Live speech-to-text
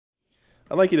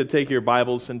I'd like you to take your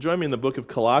Bibles and join me in the book of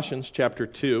Colossians chapter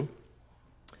 2.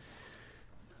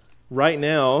 Right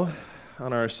now,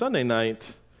 on our Sunday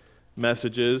night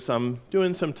messages, I'm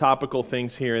doing some topical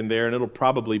things here and there, and it'll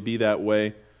probably be that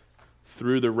way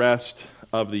through the rest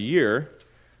of the year,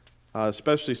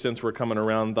 especially since we're coming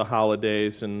around the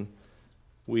holidays and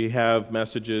we have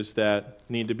messages that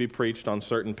need to be preached on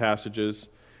certain passages.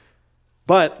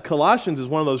 But Colossians is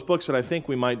one of those books that I think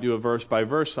we might do a verse by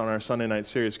verse on our Sunday night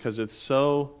series because it's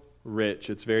so rich,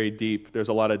 it's very deep. There's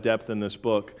a lot of depth in this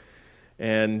book.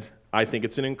 And I think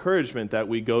it's an encouragement that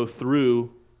we go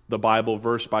through the Bible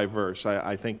verse by verse.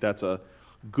 I think that's a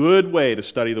good way to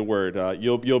study the Word.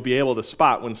 You'll be able to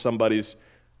spot when somebody's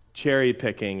cherry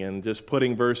picking and just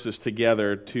putting verses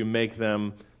together to make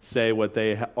them say what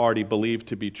they already believe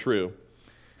to be true.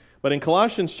 But in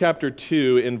Colossians chapter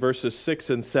 2, in verses 6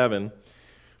 and 7,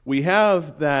 we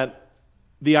have that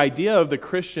the idea of the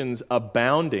Christians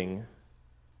abounding,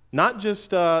 not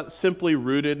just simply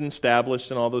rooted and established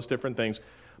and all those different things,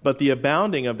 but the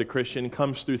abounding of the Christian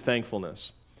comes through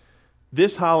thankfulness.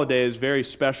 This holiday is very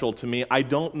special to me. I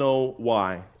don't know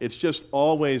why. It's just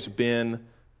always been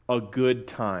a good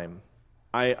time.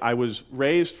 I was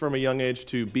raised from a young age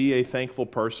to be a thankful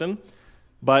person,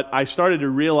 but I started to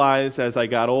realize as I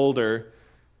got older,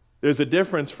 there's a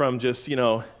difference from just,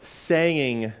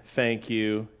 saying thank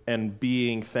you and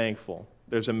being thankful.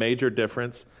 There's a major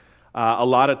difference. A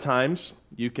lot of times,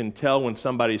 you can tell when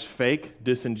somebody's fake,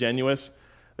 disingenuous.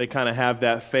 They kind of have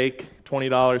that fake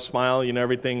 $20 smile.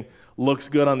 Everything looks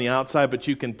good on the outside, but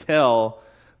you can tell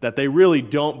that they really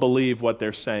don't believe what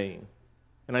they're saying.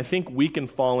 And I think we can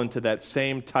fall into that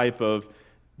same type of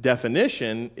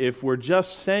definition if we're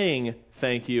just saying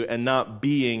thank you and not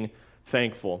being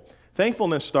thankful.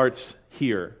 Thankfulness starts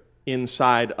here,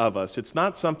 inside of us. It's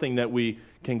not something that we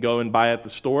can go and buy at the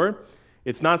store.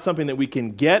 It's not something that we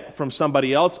can get from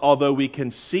somebody else, although we can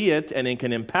see it and it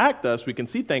can impact us. We can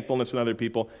see thankfulness in other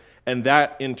people, and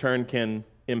that in turn can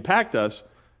impact us.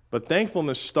 But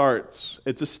thankfulness starts,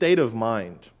 it's a state of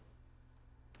mind.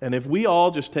 And if we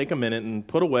all just take a minute and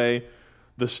put away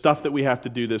the stuff that we have to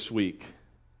do this week,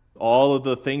 all of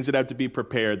the things that have to be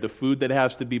prepared, the food that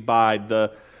has to be bought,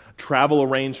 the travel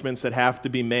arrangements that have to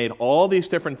be made, all these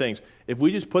different things. If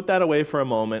we just put that away for a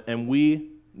moment and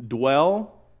we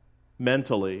dwell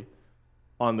mentally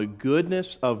on the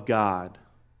goodness of God,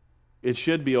 it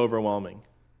should be overwhelming.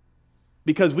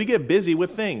 Because we get busy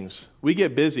with things. We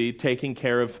get busy taking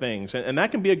care of things. And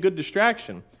that can be a good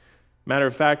distraction. Matter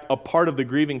of fact, a part of the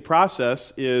grieving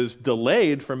process is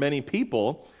delayed for many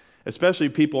people, especially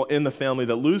people in the family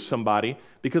that lose somebody,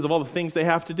 because of all the things they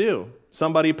have to do.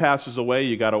 Somebody passes away,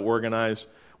 you got to organize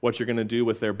what you're going to do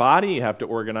with their body, you have to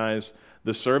organize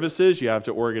the services, you have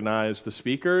to organize the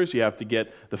speakers, you have to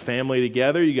get the family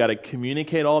together, you got to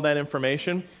communicate all that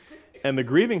information, and the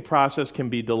grieving process can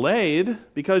be delayed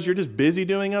because you're just busy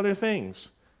doing other things.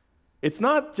 It's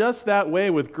not just that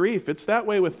way with grief, it's that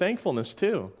way with thankfulness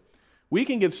too. We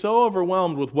can get so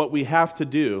overwhelmed with what we have to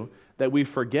do that we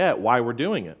forget why we're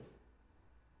doing it.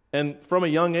 And from a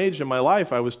young age in my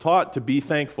life, I was taught to be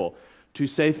thankful, to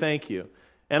say thank you.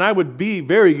 And I would be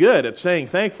very good at saying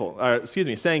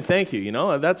saying thank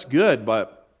you, that's good.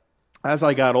 But as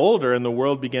I got older and the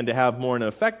world began to have more an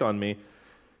effect on me,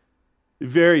 a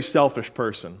very selfish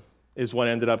person is what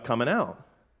ended up coming out.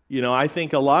 I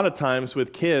think a lot of times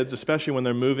with kids, especially when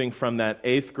they're moving from that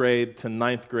 8th grade to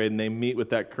 9th grade and they meet with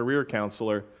that career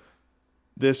counselor,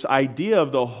 this idea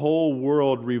of the whole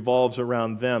world revolves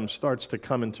around them starts to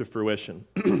come into fruition.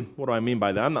 What do I mean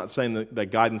by that? I'm not saying that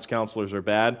guidance counselors are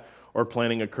bad or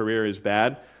planning a career is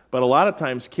bad, but a lot of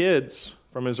times kids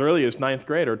from as early as 9th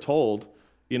grade are told,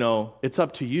 it's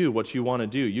up to you what you want to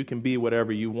do. You can be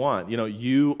whatever you want.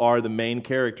 You are the main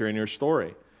character in your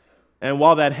story. And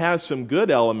while that has some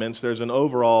good elements, there's an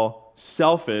overall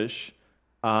selfish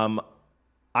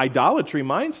idolatry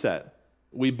mindset.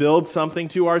 We build something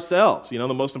to ourselves.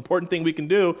 The most important thing we can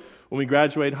do when we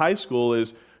graduate high school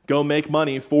is go make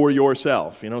money for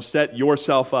yourself. Set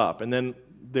yourself up. And then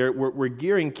we're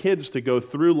gearing kids to go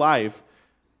through life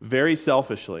very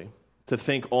selfishly, to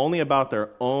think only about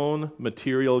their own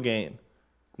material gain.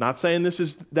 Not saying this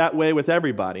is that way with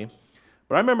everybody,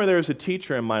 but I remember there was a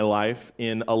teacher in my life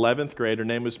in 11th grade. Her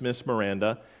name was Miss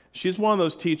Miranda. She's one of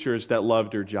those teachers that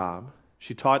loved her job.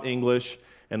 She taught English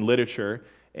and literature,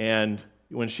 and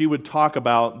when she would talk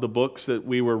about the books that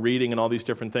we were reading and all these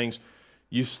different things,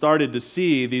 you started to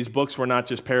see these books were not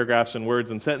just paragraphs and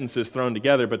words and sentences thrown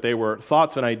together, but they were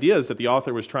thoughts and ideas that the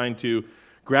author was trying to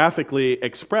graphically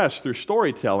express through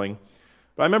storytelling.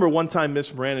 But I remember one time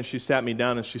Miss Miranda, she sat me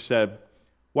down and she said,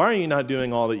 "Why are you not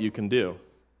doing all that you can do?"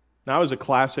 Now, I was a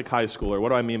classic high schooler. What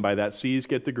do I mean by that? C's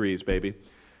get degrees, baby.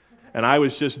 And I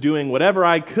was just doing whatever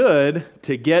I could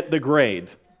to get the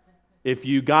grade. If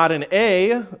you got an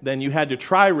A, then you had to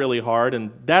try really hard,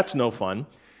 and that's no fun.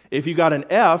 If you got an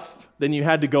F, then you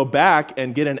had to go back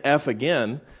and get an F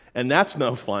again, and that's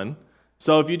no fun.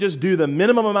 So if you just do the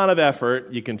minimum amount of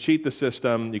effort, you can cheat the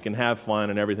system, you can have fun,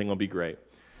 and everything will be great.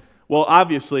 Well,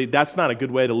 obviously, that's not a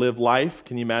good way to live life.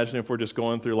 Can you imagine if we're just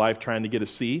going through life trying to get a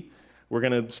C? We're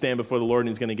going to stand before the Lord, and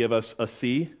He's going to give us a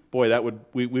C. Boy,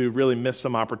 we would really miss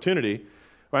some opportunity.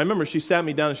 But I remember she sat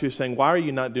me down and she was saying, why are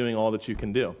you not doing all that you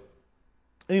can do?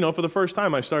 And for the first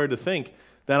time, I started to think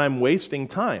that I'm wasting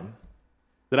time,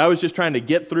 that I was just trying to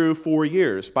get through 4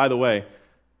 years. By the way,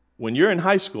 when you're in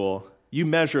high school, you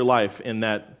measure life in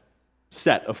that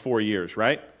set of 4 years,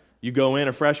 right? You go in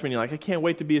a freshman, you're like, I can't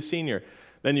wait to be a senior.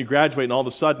 Then you graduate, and all of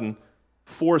a sudden,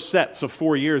 4 sets of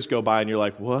 4 years go by, and you're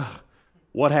like,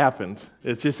 what happened?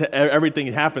 It's just everything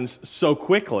happens so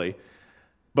quickly.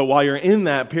 But while you're in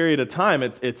that period of time,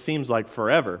 it seems like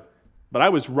forever. But I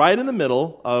was right in the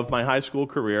middle of my high school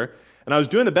career, and I was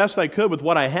doing the best I could with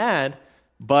what I had,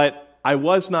 but I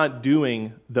was not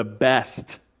doing the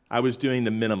best. I was doing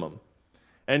the minimum.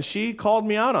 And she called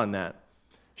me out on that.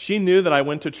 She knew that I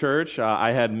went to church.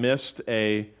 I had missed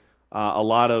a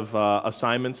lot of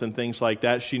assignments and things like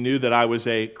that. She knew that I was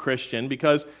a Christian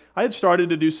because I had started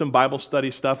to do some Bible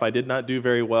study stuff. I did not do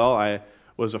very well. I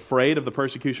was afraid of the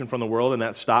persecution from the world, and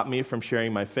that stopped me from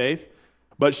sharing my faith.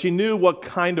 But she knew what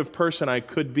kind of person I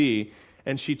could be,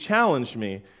 and she challenged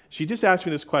me. She just asked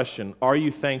me this question: are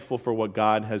you thankful for what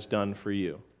God has done for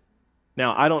you?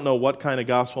 Now, I don't know what kind of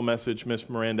gospel message Miss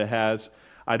Miranda has.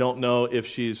 I don't know if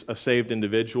she's a saved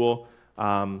individual,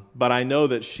 but I know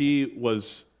that she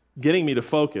was getting me to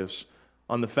focus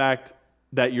on the fact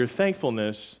that your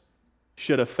thankfulness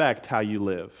should affect how you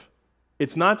live.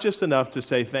 It's not just enough to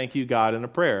say thank you, God, in a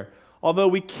prayer, although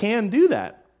we can do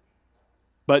that.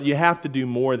 But you have to do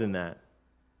more than that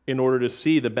in order to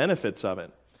see the benefits of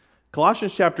it.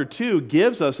 Colossians chapter 2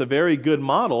 gives us a very good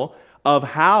model of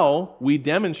how we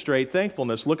demonstrate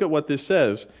thankfulness. Look at what this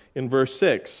says in verse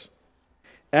 6.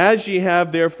 As ye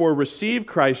have therefore received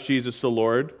Christ Jesus the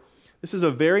Lord. This is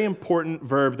a very important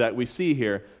verb that we see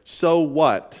here. So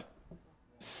what?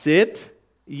 Sit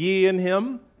ye in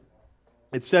Him?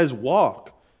 It says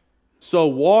walk. So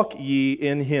walk ye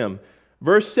in Him.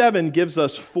 Verse 7 gives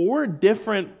us 4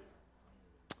 different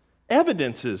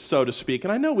evidences, so to speak.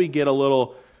 And I know we get a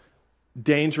little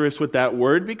dangerous with that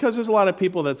word because there's a lot of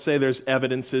people that say there's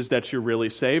evidences that you're really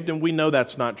saved, and we know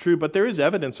that's not true, but there is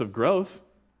evidence of growth.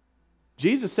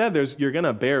 Jesus said you're going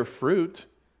to bear fruit.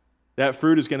 That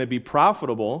fruit is going to be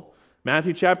profitable.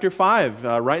 Matthew chapter 5,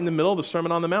 right in the middle of the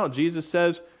Sermon on the Mount, Jesus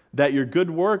says that your good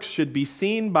works should be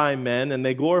seen by men and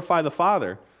they glorify the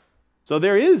Father. So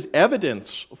there is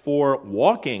evidence for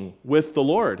walking with the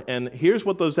Lord. And here's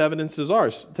what those evidences are.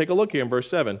 Take a look here in verse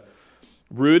 7.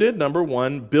 Rooted, number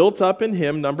 1. Built up in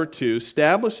Him, number 2.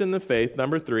 Established in the faith,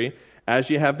 number 3.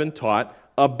 As you have been taught.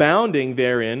 Abounding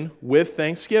therein with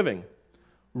thanksgiving.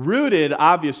 Rooted,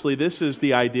 obviously, this is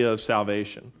the idea of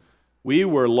salvation. We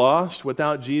were lost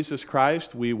without Jesus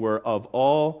Christ. We were of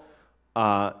all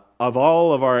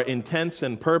of our intents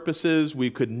and purposes, we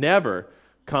could never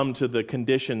come to the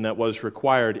condition that was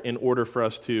required in order for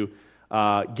us to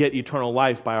get eternal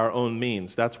life by our own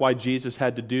means. That's why Jesus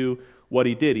had to do what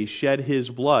He did. He shed His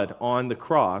blood on the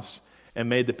cross and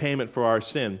made the payment for our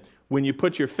sin. When you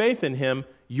put your faith in Him,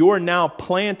 you're now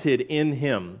planted in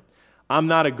Him. I'm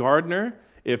not a gardener.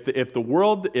 If it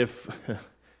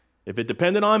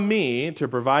depended on me to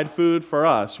provide food for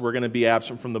us, we're going to be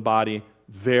absent from the body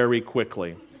very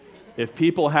quickly. If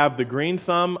people have the green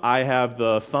thumb, I have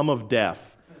the thumb of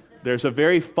death. There's a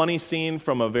very funny scene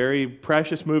from a very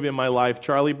precious movie in my life,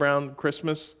 Charlie Brown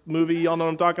Christmas movie. Y'all know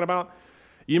what I'm talking about?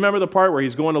 You remember the part where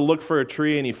he's going to look for a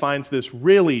tree and he finds this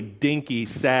really dinky,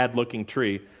 sad-looking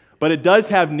tree, but it does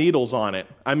have needles on it.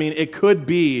 I mean, it would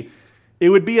be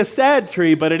a sad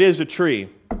tree, but it is a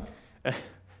tree.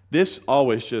 This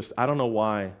always just, I don't know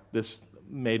why this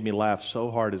made me laugh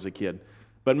so hard as a kid.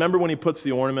 But remember when he puts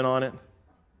the ornament on it?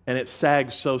 And it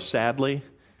sags so sadly.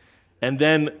 And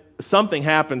then something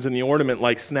happens and the ornament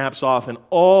like snaps off and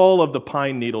all of the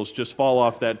pine needles just fall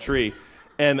off that tree.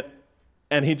 And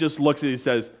he just looks at it and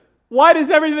says, "Why does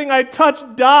everything I touch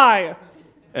die?"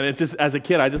 And it just, as a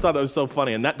kid, I just thought that was so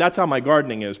funny. And that's how my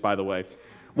gardening is, by the way.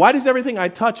 Why does everything I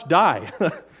touch die?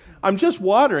 I'm just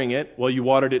watering it. Well, you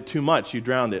watered it too much. You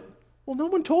drowned it. Well, no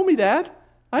one told me that.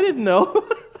 I didn't know.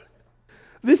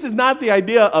 This is not the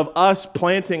idea of us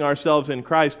planting ourselves in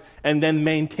Christ and then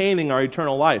maintaining our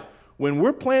eternal life. When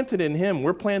we're planted in Him,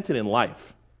 we're planted in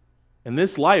life. And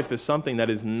this life is something that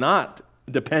is not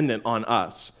dependent on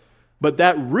us. But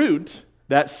that root,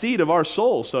 that seed of our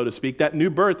soul, so to speak, that new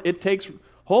birth, it takes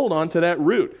hold on to that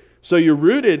root. So you're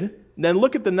rooted. Then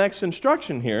look at the next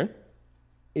instruction here,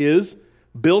 is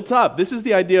built up. This is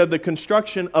the idea of the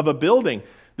construction of a building.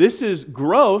 This is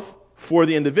growth for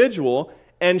the individual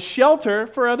and shelter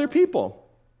for other people.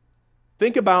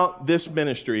 Think about this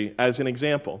ministry as an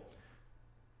example.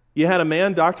 You had a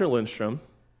man, Dr. Lindstrom,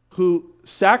 who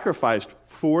sacrificed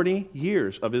 40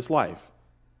 years of his life.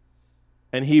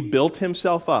 And he built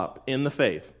himself up in the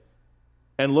faith.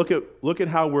 And look at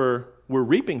how we're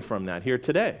reaping from that here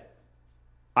today.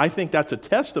 I think that's a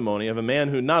testimony of a man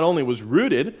who not only was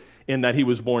rooted in that he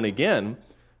was born again,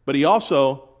 but he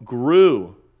also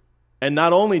grew. And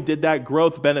not only did that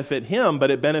growth benefit him, but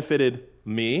it benefited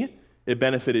me, it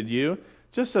benefited you.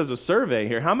 Just as a survey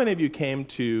here, how many of you came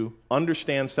to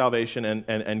understand salvation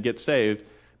and get saved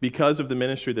because of the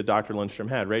ministry that Dr. Lindstrom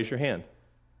had? Raise your hand.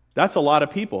 That's a lot of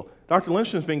people. Dr.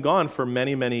 Lindstrom's been gone for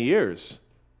many, many years,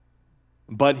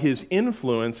 but his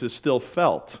influence is still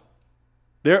felt.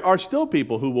 There are still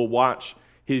people who will watch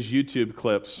his YouTube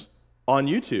clips on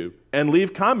YouTube and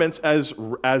leave comments as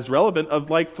relevant of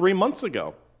like 3 months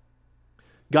ago.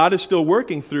 God is still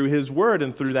working through his word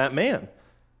and through that man.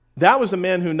 That was a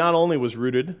man who not only was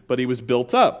rooted, but he was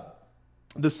built up.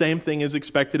 The same thing is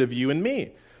expected of you and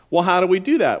me. Well, how do we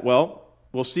do that? Well,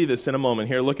 we'll see this in a moment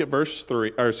here. Look at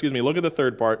look at the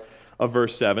third part of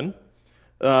verse 7.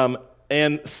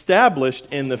 And established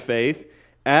in the faith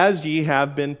as ye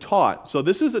have been taught. So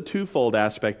this is a twofold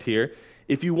aspect here.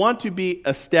 If you want to be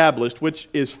established, which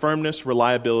is firmness,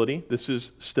 reliability, this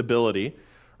is stability,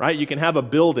 right? You can have a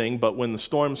building, but when the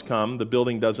storms come, the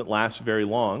building doesn't last very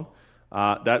long.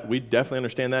 That we definitely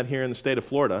understand that here in the state of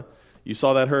Florida. You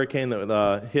saw that hurricane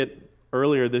that hit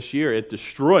earlier this year. It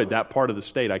destroyed that part of the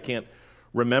state. I can't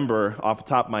remember off the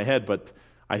top of my head, but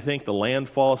I think the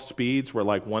landfall speeds were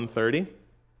like 130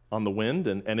 on the wind,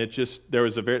 and it just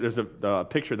there's a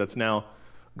picture that's now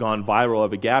gone viral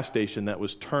of a gas station that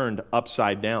was turned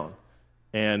upside down,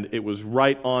 and it was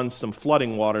right on some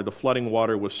flooding water. The flooding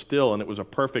water was still, and it was a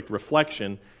perfect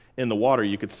reflection in the water.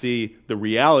 You could see the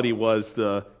reality was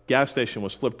the gas station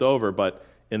was flipped over, but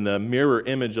in the mirror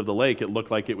image of the lake, it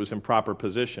looked like it was in proper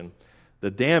position.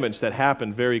 The damage that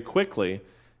happened very quickly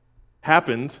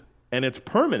happened, and it's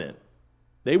permanent.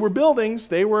 They were buildings,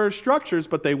 they were structures,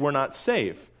 but they were not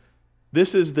safe.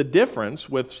 This is the difference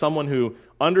with someone who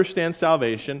understands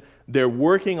salvation. They're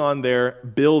working on their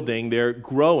building, they're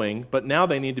growing, but now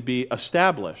they need to be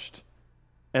established.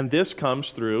 And this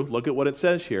comes through, look at what it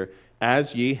says here,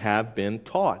 as ye have been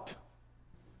taught.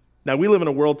 Now, we live in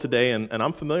a world today, and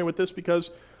I'm familiar with this because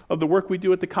of the work we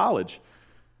do at the college,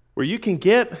 where you can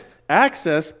get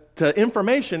access to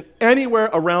information anywhere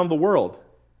around the world,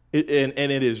 and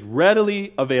it is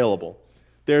readily available.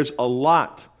 There's a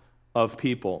lot of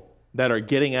people that are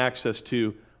getting access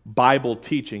to Bible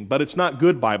teaching, but it's not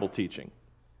good Bible teaching.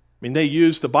 I mean, they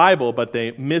use the Bible, but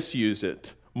they misuse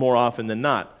it more often than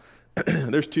not.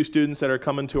 There's 2 students that are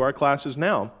coming to our classes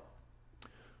now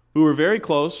who are very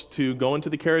close to going to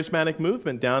the charismatic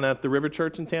movement down at the River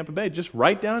Church in Tampa Bay, just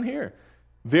right down here.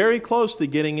 Very close to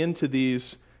getting into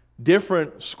these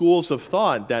different schools of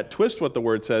thought that twist what the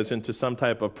word says into some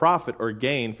type of profit or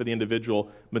gain for the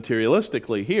individual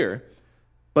materialistically here.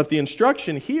 But the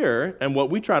instruction here, and what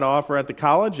we try to offer at the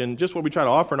college, and just what we try to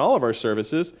offer in all of our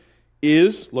services,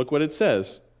 is, look what it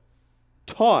says,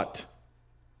 taught.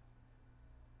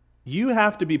 You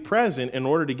have to be present in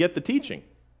order to get the teaching.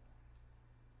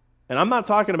 And I'm not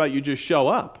talking about you just show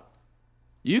up.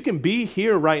 You can be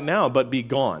here right now, but be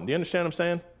gone. Do you understand what I'm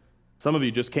saying? Some of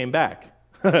you just came back.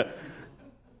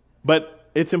 But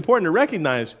it's important to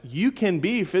recognize you can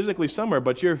be physically somewhere,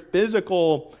 but your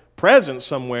physical presence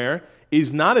somewhere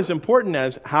is not as important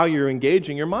as how you're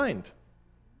engaging your mind.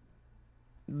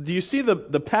 Do you see the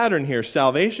pattern here?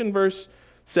 Salvation, verse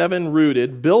 7,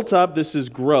 rooted, built up, this is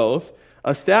growth,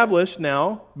 established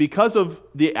now because of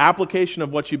the application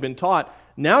of what you've been taught.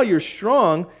 Now you're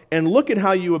strong, and look at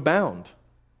how you abound.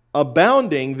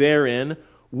 Abounding therein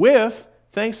with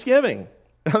thanksgiving.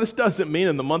 Now, this doesn't mean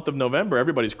in the month of November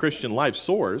everybody's Christian life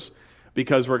soars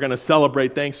because we're going to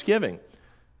celebrate Thanksgiving.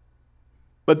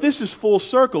 But this is full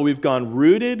circle. We've gone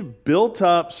rooted, built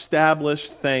up,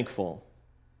 established, thankful.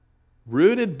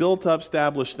 Rooted, built up,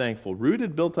 established, thankful.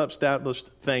 Rooted, built up, established,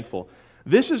 thankful.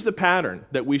 This is the pattern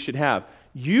that we should have.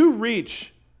 You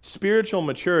reach spiritual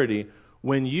maturity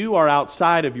when you are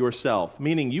outside of yourself,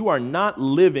 meaning you are not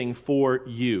living for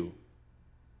you.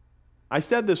 I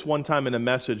said this one time in a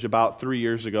message about 3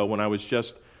 years ago when I was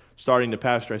just starting to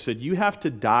pastor. I said, you have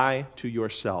to die to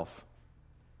yourself.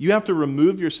 You have to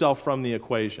remove yourself from the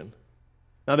equation.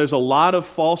 Now, there's a lot of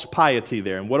false piety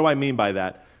there, and what do I mean by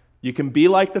that? You can be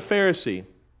like the Pharisee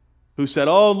who said,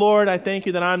 "Oh, Lord, I thank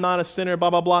you that I'm not a sinner,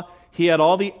 blah, blah, blah." He had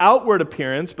all the outward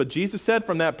appearance, but Jesus said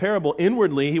from that parable,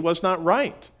 inwardly, he was not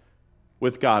right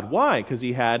with God. Why? Because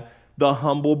he had the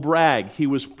humble brag. He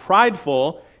was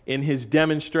prideful in his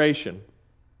demonstration.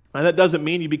 And that doesn't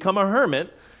mean you become a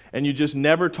hermit and you just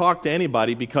never talk to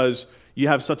anybody because you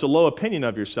have such a low opinion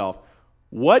of yourself.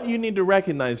 What you need to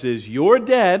recognize is you're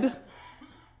dead,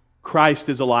 Christ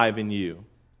is alive in you.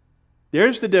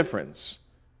 There's the difference.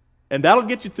 And that'll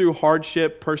get you through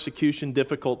hardship, persecution,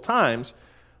 difficult times,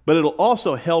 but it'll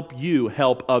also help you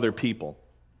help other people.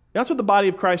 That's what the body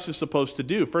of Christ is supposed to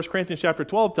do. 1 Corinthians chapter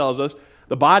 12 tells us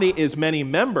the body is many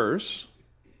members,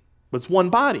 but it's one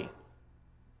body.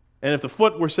 And if the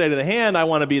foot were to say to the hand, "I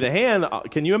want to be the hand,"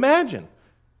 can you imagine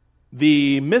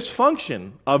the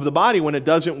misfunction of the body when it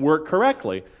doesn't work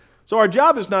correctly? So our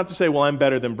job is not to say, "Well, I'm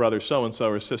better than brother so-and-so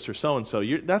or sister so-and-so."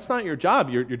 That's not your job.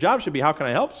 Your job should be, "How can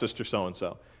I help sister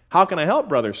so-and-so? How can I help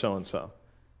brother so-and-so?"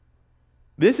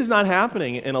 This is not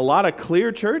happening in a lot of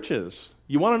clear churches.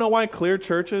 You want to know why clear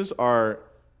churches are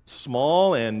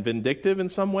small and vindictive in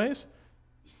some ways?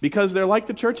 Because they're like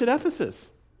the church at Ephesus.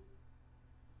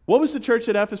 What was the church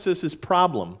at Ephesus'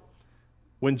 problem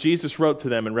when Jesus wrote to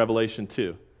them in Revelation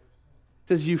 2? It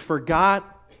says, "You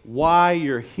forgot why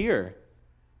you're here.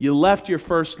 You left your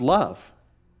first love."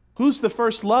 Who's the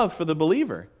first love for the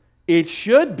believer? It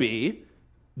should be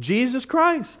Jesus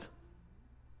Christ.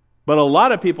 But a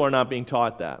lot of people are not being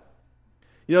taught that.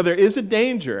 You know, there is a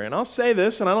danger, and I'll say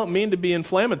this, and I don't mean to be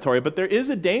inflammatory, but there is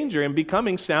a danger in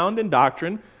becoming sound in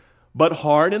doctrine, but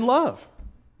hard in love.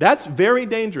 That's very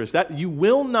dangerous. That you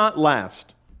will not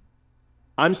last.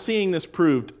 I'm seeing this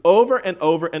proved over and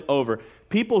over and over.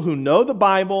 People who know the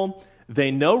Bible,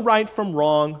 they know right from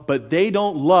wrong, but they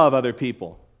don't love other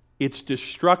people. It's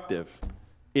destructive.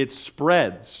 It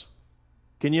spreads.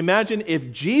 Can you imagine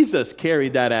if Jesus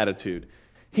carried that attitude?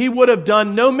 He would have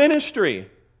done no ministry.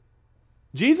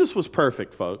 Jesus was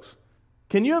perfect, folks.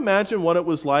 Can you imagine what it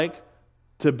was like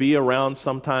to be around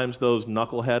sometimes those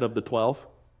knucklehead of the 12?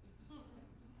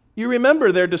 You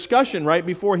remember their discussion right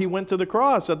before he went to the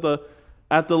cross at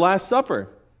the Last Supper.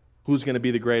 Who's going to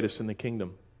be the greatest in the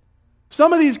kingdom?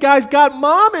 Some of these guys got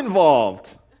mom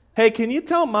involved. Hey, can you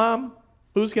tell mom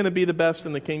who's going to be the best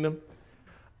in the kingdom?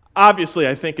 Obviously,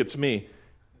 I think it's me.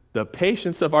 The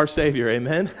patience of our Savior,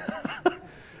 amen?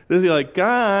 This is like,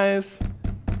 guys,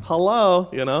 hello,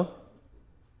 you know.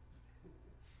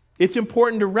 It's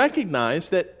important to recognize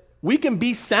that we can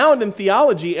be sound in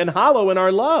theology and hollow in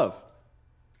our love.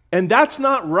 And that's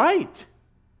not right.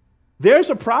 There's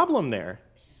a problem there.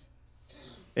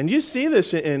 And you see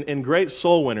this in great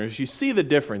soul winners. You see the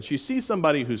difference. You see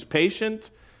somebody who's patient.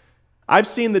 I've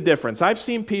seen the difference. I've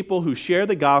seen people who share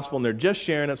the gospel and they're just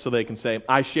sharing it so they can say,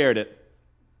 "I shared it."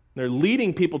 They're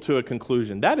leading people to a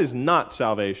conclusion. That is not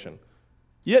salvation.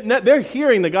 Yet they're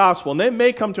hearing the gospel and they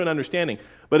may come to an understanding.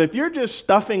 But if you're just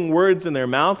stuffing words in their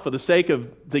mouth for the sake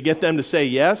of to get them to say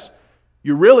yes,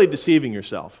 you're really deceiving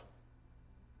yourself.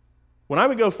 When I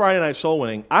would go Friday night soul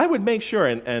winning, I would make sure,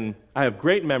 and I have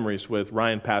great memories with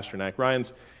Ryan Pasternak.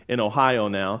 Ryan's in Ohio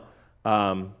now,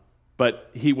 but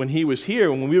when he was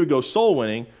here, when we would go soul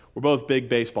winning, we're both big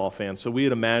baseball fans, so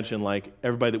we'd imagine like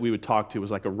everybody that we would talk to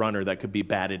was like a runner that could be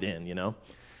batted in, you know?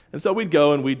 And so we'd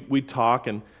go and we'd talk,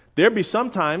 and there'd be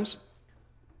sometimes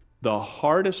the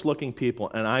hardest looking people,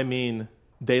 and I mean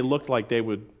they looked like they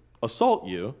would assault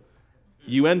you.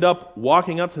 You end up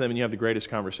walking up to them and you have the greatest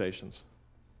conversations.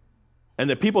 And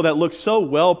the people that look so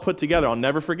well put together, I'll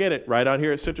never forget it, right out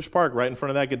here at Citrus Park, right in front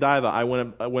of that Godiva, I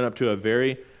went up to a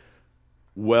very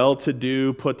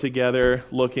well-to-do, put-together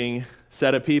looking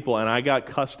set of people, and I got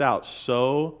cussed out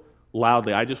so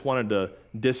loudly. I just wanted to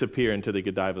disappear into the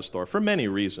Godiva store for many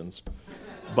reasons,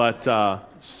 but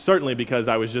certainly because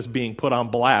I was just being put on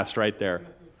blast right there.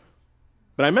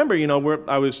 But I remember, you know,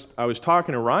 I was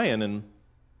talking to Ryan, and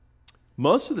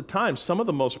most of the time, some of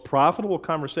the most profitable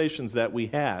conversations that we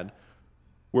had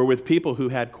were with people who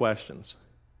had questions.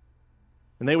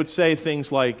 And they would say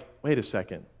things like, "Wait a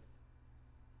second.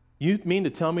 You mean to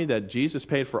tell me that Jesus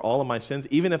paid for all of my sins,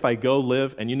 even if I go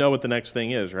live," and you know what the next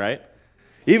thing is, right?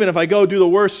 "Even if I go do the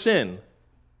worst sin,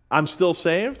 I'm still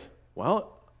saved?"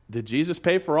 Well, did Jesus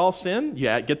pay for all sin?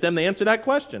 Yeah, get them to answer that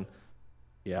question.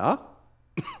 Yeah.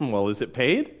 Well, is it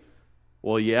paid?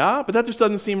 Well, yeah, but that just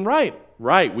doesn't seem right.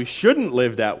 Right, we shouldn't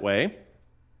live that way,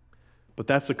 but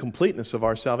that's the completeness of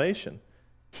our salvation.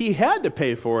 He had to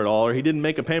pay for it all, or he didn't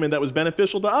make a payment that was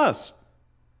beneficial to us.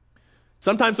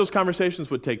 Sometimes those conversations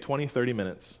would take 20, 30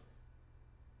 minutes.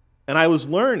 And I was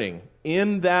learning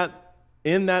in that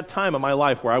time of my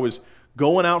life where I was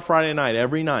going out Friday night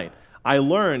every night, I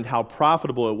learned how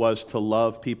profitable it was to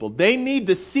love people. They need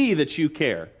to see that you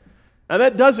care. Now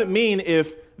that doesn't mean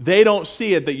if they don't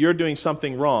see it that you're doing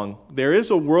something wrong. There is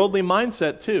a worldly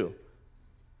mindset too.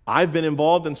 I've been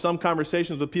involved in some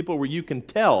conversations with people where you can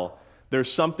tell there's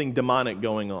something demonic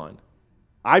going on.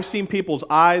 I've seen people's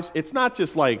eyes. It's not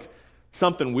just like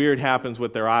something weird happens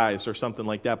with their eyes or something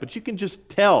like that, but you can just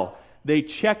tell they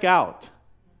check out.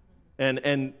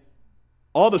 And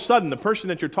all of a sudden, the person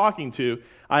that you're talking to,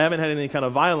 I haven't had any kind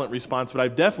of violent response, but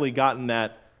I've definitely gotten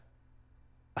that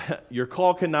your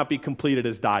call cannot be completed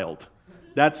as dialed.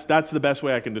 That's the best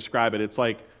way I can describe it. It's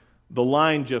like the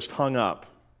line just hung up,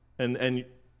 and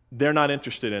they're not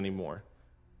interested anymore.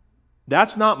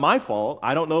 That's not my fault.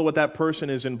 I don't know what that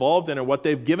person is involved in or what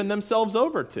they've given themselves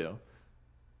over to.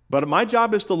 But my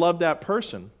job is to love that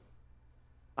person.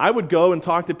 I would go and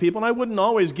talk to people, and I wouldn't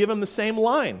always give them the same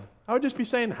line. I would just be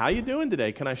saying, how you doing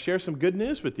today? Can I share some good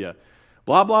news with you?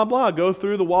 Blah, blah, blah. Go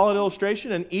through the wallet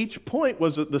illustration, and each point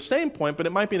was the same point, but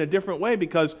it might be in a different way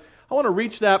because I want to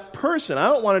reach that person. I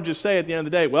don't want to just say at the end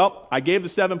of the day, well, I gave the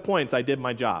 7 points, I did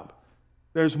my job.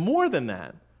 There's more than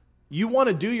that. You want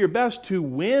to do your best to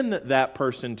win that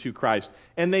person to Christ,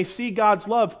 and they see God's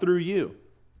love through you.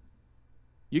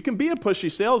 You can be a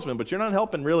pushy salesman, but you're not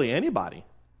helping really anybody.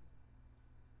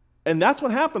 And that's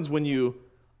what happens when you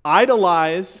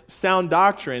idolize sound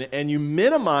doctrine and you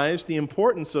minimize the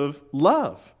importance of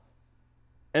love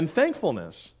and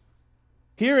thankfulness.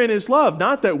 Herein is love,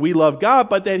 not that we love God,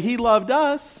 but that He loved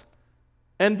us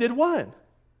and did what?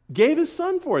 Gave His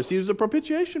Son for us. He was a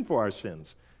propitiation for our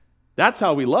sins. That's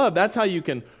how we love. That's how you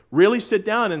can really sit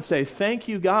down and say, thank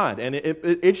you, God. And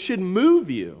it should move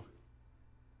you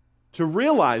to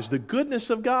realize the goodness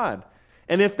of God.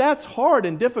 And if that's hard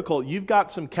and difficult, you've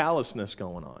got some callousness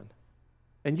going on.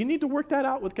 And you need to work that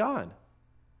out with God.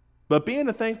 But being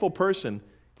a thankful person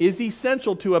is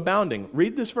essential to abounding.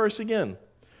 Read this verse again.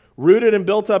 Rooted and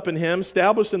built up in Him,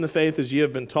 established in the faith as ye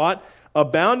have been taught,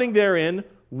 abounding therein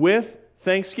with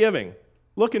thanksgiving.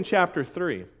 Look in chapter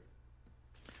 3.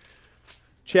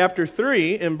 Chapter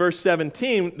 3 in verse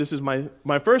 17, this is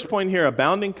my first point here.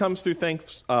 Abounding comes through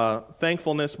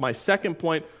thankfulness. My second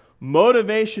point,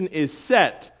 motivation is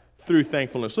set through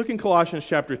thankfulness. Look in Colossians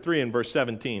chapter 3 and verse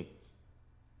 17.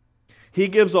 He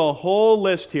gives a whole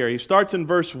list here. He starts in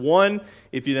verse 1.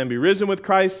 If you then be risen with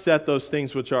Christ, seek those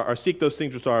things which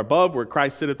are above, where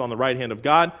Christ sitteth on the right hand of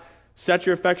God. Set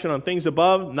your affection on things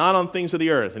above, not on things of the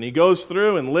earth. And he goes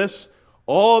through and lists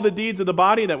all the deeds of the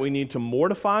body that we need to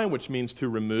mortify, which means to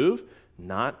remove,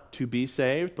 not to be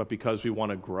saved, but because we want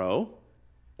to grow.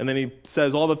 And then he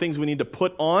says all the things we need to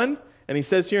put on. And he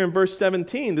says here in verse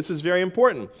 17, this is very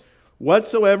important.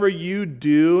 Whatsoever you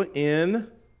do in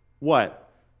what?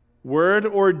 Word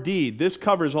or deed. This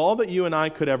covers all that you and I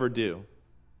could ever do.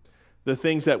 The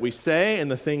things that we say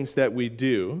and the things that we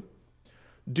do.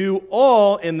 Do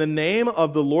all in the name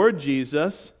of the Lord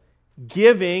Jesus,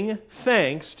 giving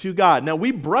thanks to God. Now,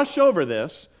 we brush over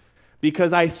this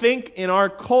because I think in our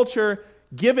culture,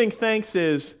 giving thanks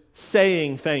is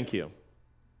saying thank you.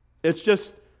 It's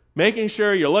just making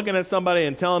sure you're looking at somebody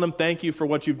and telling them thank you for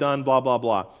what you've done, blah, blah,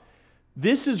 blah.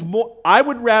 This is more, I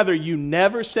would rather you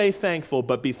never say thankful,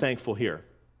 but be thankful here.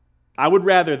 I would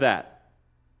rather that.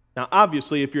 Now,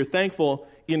 obviously, if you're thankful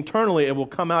internally, it will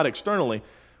come out externally.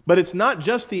 But it's not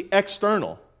just the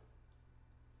external.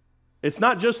 It's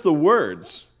not just the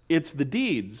words. It's the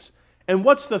deeds. And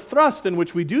what's the thrust in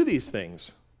which we do these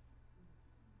things?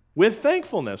 With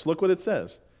thankfulness. Look what it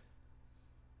says.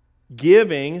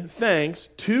 Giving thanks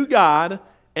to God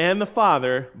and the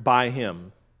Father by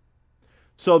Him.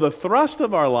 So the thrust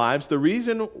of our lives, the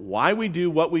reason why we do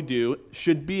what we do,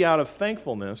 should be out of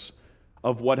thankfulness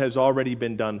of what has already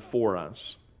been done for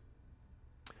us.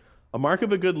 A mark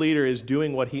of a good leader is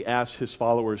doing what he asks his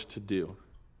followers to do.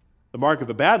 The mark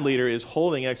of a bad leader is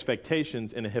holding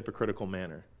expectations in a hypocritical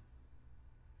manner.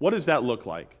 What does that look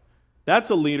like?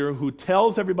 That's a leader who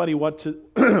tells everybody what to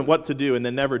what to do and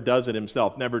then never does it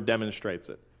himself, never demonstrates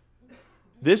it.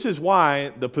 This is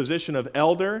why the position of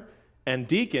elder and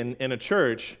deacon in a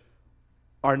church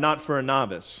are not for a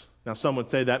novice. Now, some would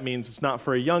say that means it's not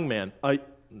for a young man.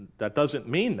 That doesn't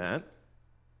mean that.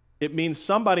 It means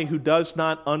somebody who does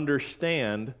not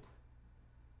understand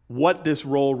what this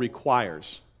role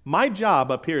requires. My job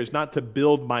up here is not to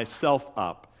build myself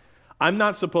up. I'm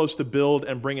not supposed to build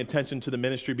and bring attention to the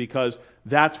ministry because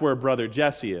that's where Brother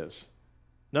Jesse is.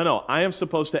 No, I am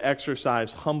supposed to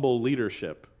exercise humble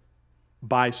leadership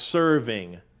by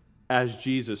serving as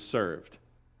Jesus served.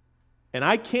 And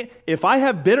I can't, if I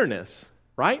have bitterness,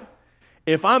 right?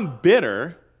 If I'm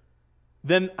bitter,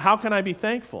 then how can I be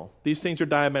thankful? These things are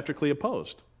diametrically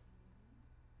opposed.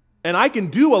 And I can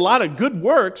do a lot of good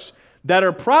works that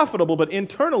are profitable, but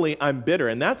internally I'm bitter.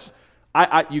 And that's,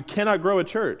 you cannot grow a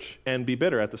church and be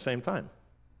bitter at the same time.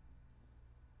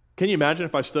 Can you imagine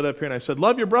if I stood up here and I said,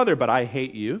 love your brother, but I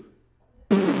hate you?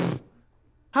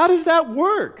 How does that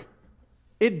work?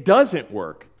 It doesn't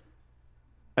work.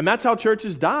 And that's how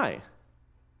churches die.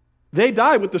 They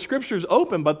die with the scriptures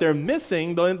open, but they're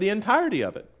missing the entirety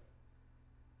of it.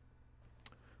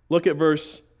 Look at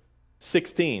verse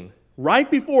 16.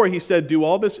 Right before he said, do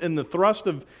all this in the thrust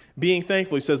of being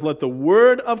thankful, he says, let the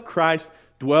word of Christ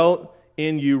dwell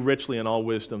in you richly in all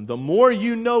wisdom. The more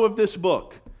you know of this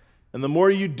book, and the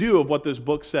more you do of what this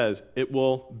book says, it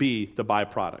will be the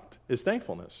byproduct, is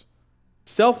thankfulness.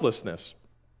 Selflessness,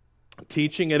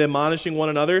 teaching and admonishing one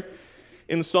another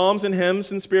in psalms and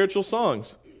hymns and spiritual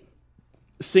songs,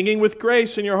 singing with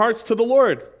grace in your hearts to the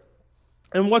Lord.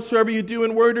 And whatsoever you do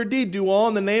in word or deed, do all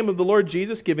in the name of the Lord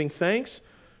Jesus, giving thanks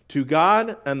to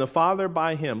God and the Father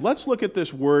by Him. Let's look at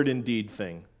this word and deed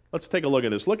thing. Let's take a look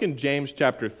at this. Look in James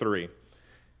chapter 3.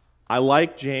 I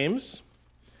like James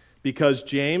because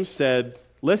James said,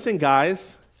 listen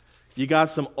guys, you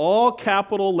got some all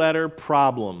capital letter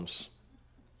problems.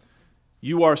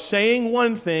 You are saying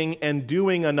one thing and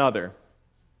doing another.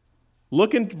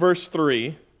 Look in verse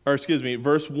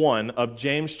 1 of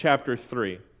James chapter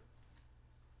 3.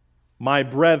 My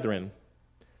brethren,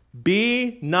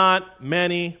 be not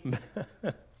many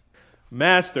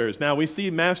masters. Now we see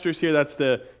masters here, that's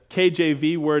the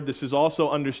KJV word. This is also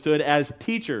understood as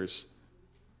teachers.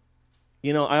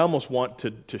 You know, I almost want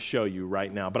to show you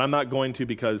right now, but I'm not going to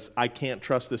because I can't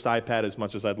trust this iPad as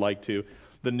much as I'd like to.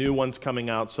 The new one's coming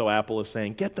out, so Apple is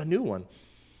saying, get the new one.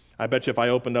 I bet you if I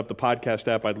opened up the podcast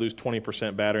app, I'd lose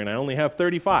 20% battery, and I only have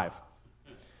 35.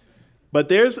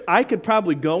 But I could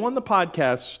probably go on the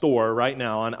podcast store right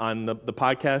now on the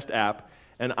podcast app,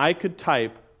 and I could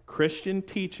type Christian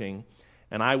teaching,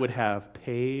 and I would have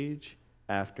page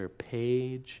after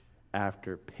page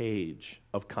after page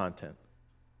of content.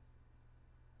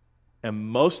 And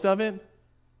most of it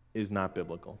is not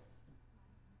biblical.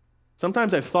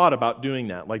 Sometimes I've thought about doing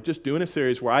that, like just doing a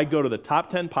series where I go to the top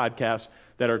 10 podcasts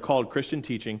that are called Christian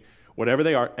teaching, whatever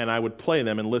they are, and I would play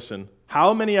them and listen.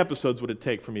 How many episodes would it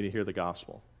take for me to hear the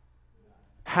gospel?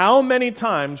 How many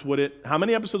episodes would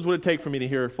it take for me to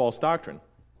hear false doctrine?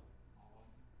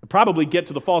 I'd probably get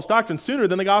to the false doctrine sooner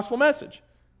than the gospel message.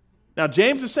 Now,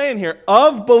 James is saying here,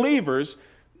 of believers,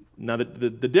 now the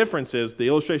difference is, the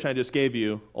illustration I just gave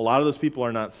you, a lot of those people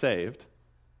are not saved.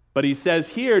 But he says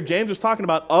here, James is talking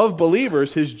about of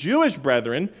believers, his Jewish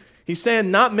brethren. He's saying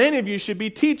not many of you should be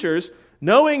teachers,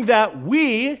 knowing that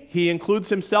he includes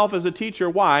himself as a teacher.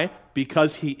 Why?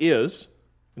 Because he is.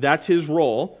 That's his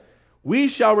role. We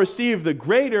shall receive the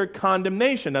greater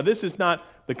condemnation. Now, this is not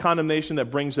the condemnation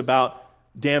that brings about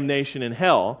damnation in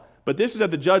hell, but this is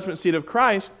at the judgment seat of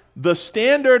Christ. The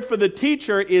standard for the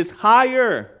teacher is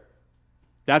higher.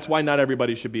 That's why not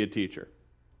everybody should be a teacher.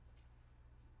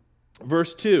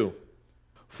 Verse 2,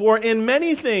 for in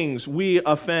many things we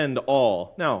offend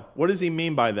all. Now, what does he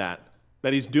mean by that?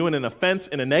 That he's doing an offense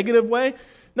in a negative way?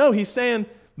 No, he's saying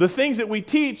the things that we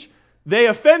teach, they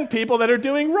offend people that are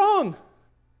doing wrong.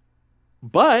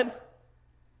 But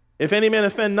if any man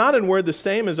offend not in word, the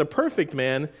same is a perfect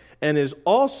man, and is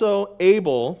also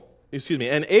able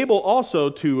also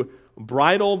to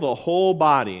bridle the whole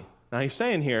body. Now he's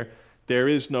saying here, there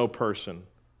is no person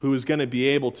who is going to be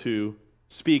able to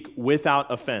speak without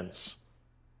offense.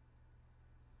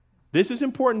 This is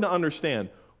important to understand.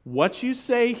 What you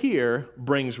say here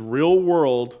brings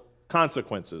real-world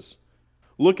consequences.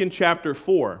 Look in chapter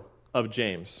 4 of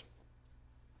James.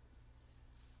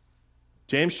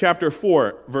 James chapter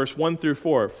 4, verse 1 through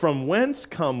 4. From whence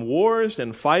come wars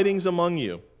and fightings among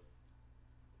you?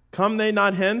 Come they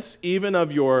not hence, even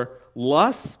of your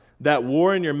lusts that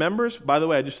war in your members? By the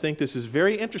way, I just think this is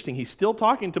very interesting. He's still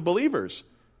talking to believers.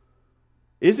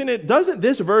 Doesn't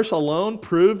this verse alone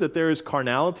prove that there is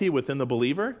carnality within the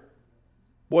believer?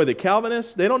 Boy, the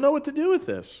Calvinists, they don't know what to do with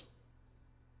this.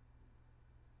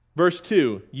 Verse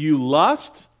 2, you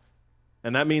lust,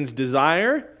 and that means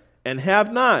desire, and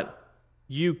have not.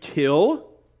 You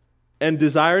kill, and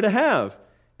desire to have,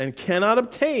 and cannot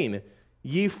obtain.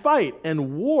 Ye fight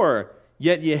and war,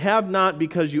 yet ye have not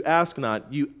because you ask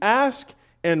not. You ask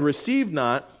and receive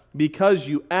not because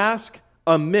you ask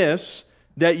amiss,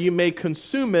 that you may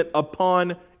consume it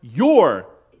upon your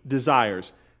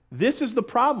desires. This is the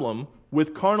problem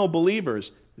with carnal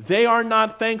believers. They are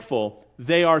not thankful.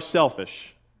 They are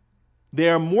selfish. They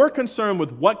are more concerned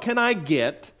with what can I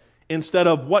get instead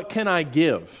of what can I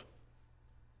give.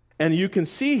 And you can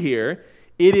see here,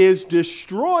 it is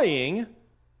destroying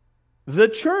the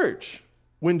church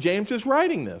when James is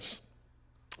writing this.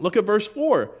 Look at verse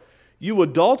 4. You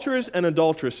adulterers and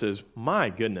adulteresses.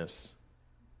 My goodness.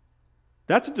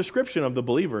 That's a description of the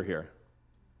believer here.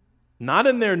 Not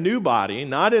in their new body,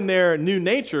 not in their new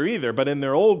nature either, but in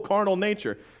their old carnal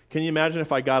nature. Can you imagine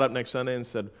if I got up next Sunday and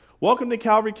said, welcome to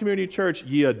Calvary Community Church,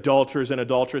 ye adulterers and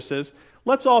adulteresses.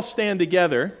 Let's all stand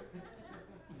together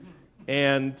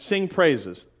and sing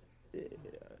praises.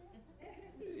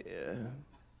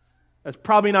 That's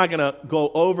probably not going to go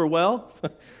over well.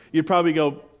 You'd probably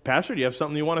go, Pastor, do you have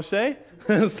something you want to say?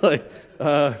 It's like,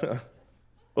 well,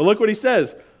 look what he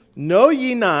says. Know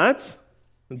ye not,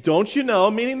 don't you know,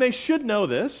 meaning they should know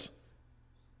this,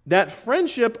 that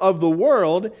friendship of the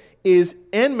world is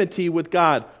enmity with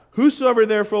God. Whosoever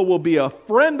therefore will be a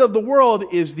friend of the world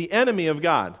is the enemy of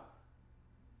God.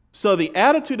 So the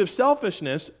attitude of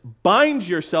selfishness binds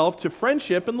yourself to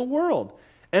friendship in the world.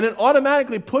 And it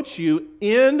automatically puts you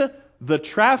in the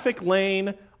traffic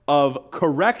lane of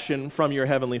correction from your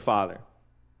Heavenly Father.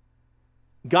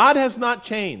 God has not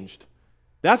changed.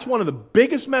 That's one of the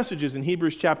biggest messages in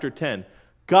Hebrews chapter 10.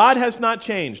 God has not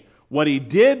changed. What He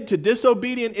did to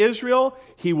disobedient Israel,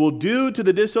 He will do to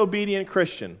the disobedient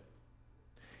Christian.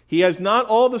 He has not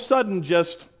all of a sudden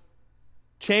just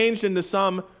changed into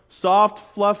some soft,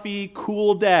 fluffy,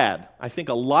 cool dad. I think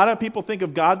a lot of people think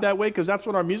of God that way because that's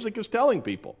what our music is telling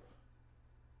people.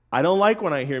 I don't like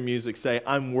when I hear music say,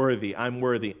 I'm worthy, I'm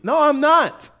worthy. No, I'm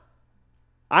not.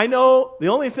 I know the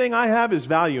only thing I have is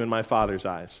value in my Father's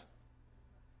eyes.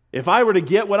 If I were to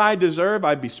get what I deserve,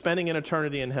 I'd be spending an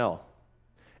eternity in hell.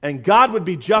 And God would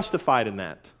be justified in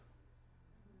that.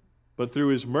 But through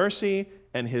His mercy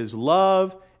and His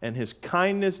love and His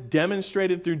kindness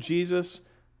demonstrated through Jesus,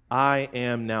 I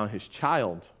am now His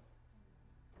child.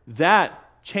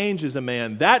 That changes a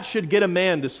man. That should get a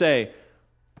man to say,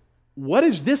 what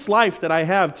is this life that I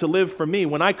have to live for me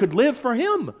when I could live for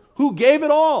Him who gave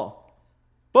it all?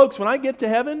 Folks, when I get to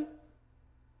heaven,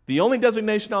 the only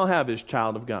designation I'll have is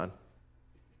child of God.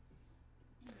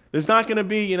 There's not going to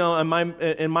be,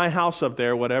 in my house up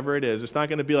there, whatever it is, it's not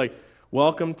going to be like,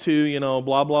 welcome to,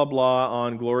 blah, blah, blah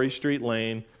on Glory Street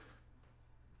Lane.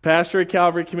 Pastor at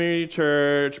Calvary Community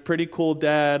Church, pretty cool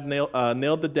dad,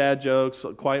 nailed the dad jokes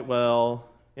quite well.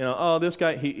 This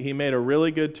guy, he made a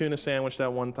really good tuna sandwich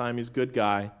that one time. He's a good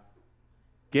guy.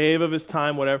 Gave of his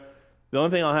time, whatever. The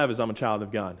only thing I'll have is I'm a child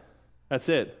of God. That's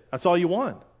it. That's all you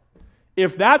want.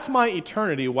 If that's my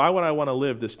eternity, why would I want to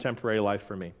live this temporary life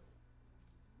for me?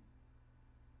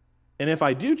 And if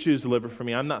I do choose to live it for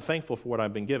me, I'm not thankful for what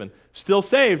I've been given. Still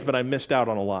saved, but I missed out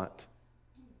on a lot.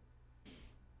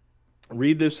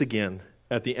 Read this again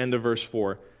at the end of verse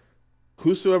 4.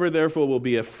 Whosoever therefore will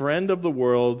be a friend of the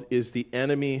world is the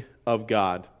enemy of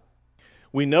God.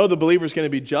 We know the believer is going to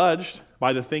be judged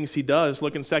by the things he does.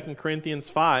 Look in 2 Corinthians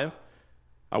 5.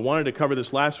 I wanted to cover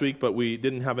this last week, but we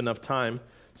didn't have enough time.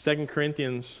 2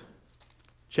 Corinthians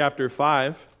chapter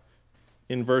 5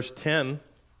 in verse 10.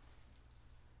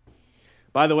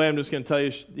 By the way, I'm just going to tell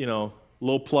you, a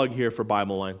little plug here for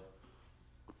Bible Line.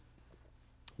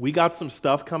 We got some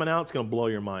stuff coming out. It's going to blow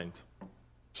your mind.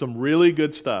 Some really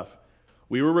good stuff.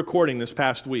 We were recording this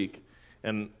past week,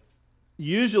 and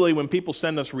usually when people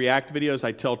send us react videos,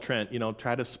 I tell Trent,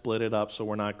 try to split it up so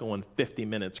we're not going 50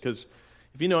 minutes, because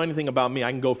if you know anything about me,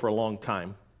 I can go for a long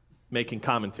time making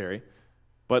commentary.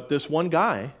 But this one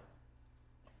guy,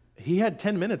 he had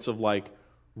 10 minutes of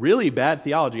really bad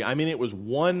theology. I mean, it was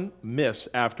one miss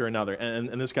after another.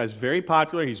 And this guy's very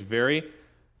popular. He's very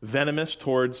venomous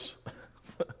towards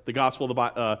the gospel,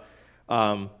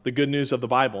 the good news of the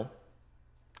Bible.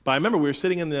 But I remember we were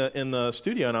sitting in the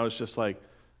studio, and I was just like,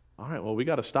 all right, well, we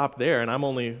got to stop there. And I'm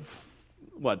only,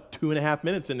 2.5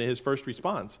 minutes into his first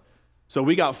response. So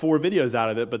we got 4 videos out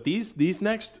of it. But these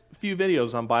next few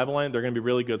videos on Bible Line, they're going to be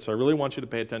really good. So I really want you to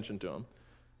pay attention to them.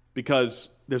 Because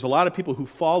there's a lot of people who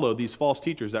follow these false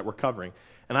teachers that we're covering.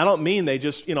 And I don't mean they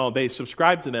just, they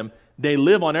subscribe to them. They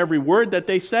live on every word that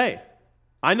they say.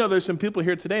 I know there's some people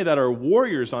here today that are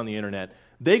warriors on the internet.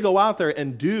 They go out there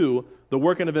and do the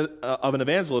work of an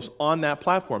evangelist on that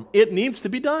platform. It needs to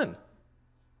be done.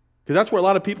 Because that's where a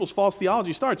lot of people's false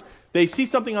theology starts. They see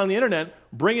something on the internet,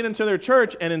 bring it into their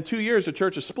church, and in 2 years the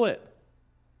church is split.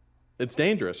 It's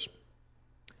dangerous.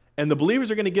 And the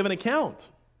believers are going to give an account.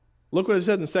 Look what it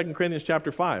says in 2 Corinthians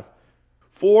chapter 5.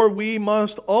 For we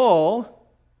must all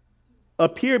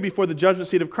appear before the judgment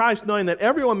seat of Christ, knowing that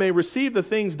everyone may receive the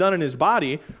things done in his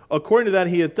body according to that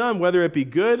he hath done, whether it be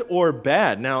good or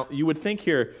bad. Now, you would think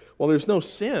here, well, there's no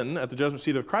sin at the judgment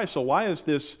seat of Christ, so why is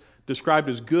this described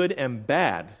as good and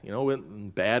bad. You know,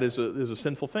 bad is a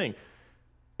sinful thing.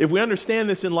 If we understand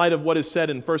this in light of what is said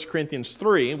in 1 Corinthians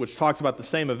 3, which talks about the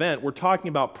same event, we're talking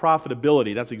about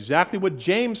profitability. That's exactly what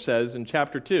James says in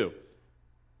chapter 2.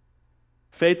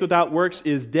 Faith without works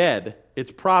is dead.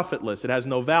 It's profitless. It has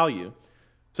no value.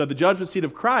 So at the judgment seat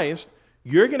of Christ,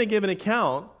 you're going to give an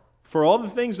account for all the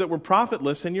things that were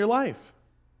profitless in your life.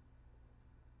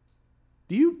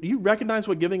 Do you recognize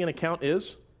what giving an account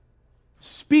is?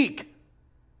 Speak.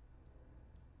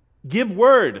 Give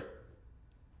word.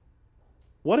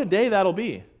 What a day that'll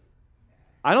be.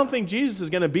 I don't think Jesus is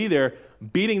going to be there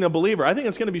beating the believer. I think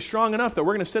it's going to be strong enough that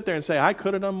we're going to sit there and say, I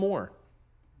could have done more.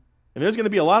 And there's going to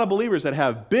be a lot of believers that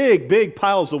have big, big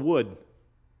piles of wood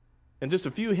and just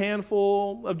a few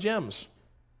handful of gems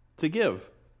to give.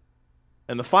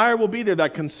 And the fire will be there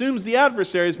that consumes the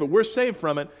adversaries, but we're saved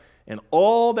from it. And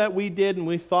all that we did and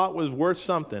we thought was worth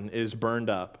something is burned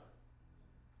up.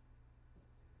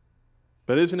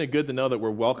 But isn't it good to know that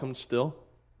we're welcomed still?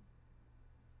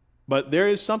 But there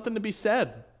is something to be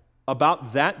said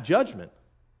about that judgment.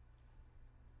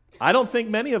 I don't think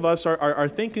many of us are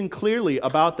thinking clearly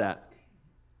about that.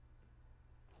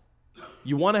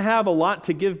 You want to have a lot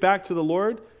to give back to the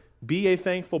Lord? Be a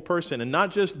thankful person. And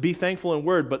not just be thankful in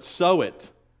word, but sow it.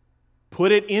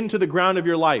 Put it into the ground of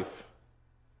your life.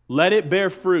 Let it bear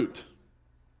fruit.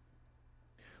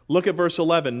 Look at verse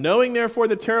 11. Knowing therefore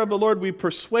the terror of the Lord, we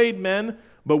persuade men,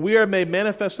 but we are made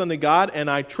manifest unto God, and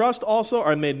I trust also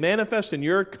are made manifest in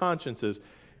your consciences.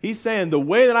 He's saying the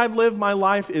way that I've lived my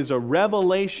life is a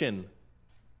revelation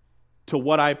to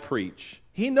what I preach.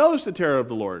 He knows the terror of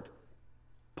the Lord.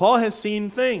 Paul has seen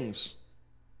things.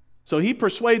 So he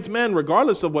persuades men,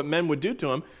 regardless of what men would do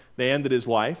to him. They ended his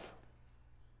life.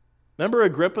 Remember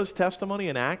Agrippa's testimony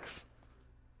in Acts?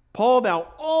 Paul, thou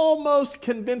almost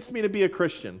convinced me to be a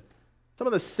Christian. Some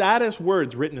of the saddest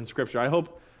words written in Scripture. I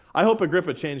hope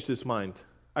Agrippa changed his mind.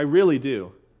 I really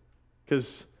do.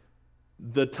 Because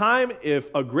the time,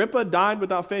 if Agrippa died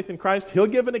without faith in Christ, he'll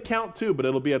give an account too, but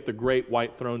it'll be at the great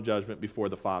white throne judgment before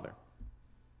the Father,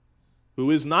 who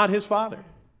is not his Father.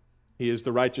 He is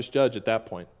the righteous judge at that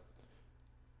point.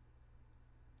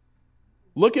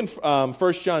 Look in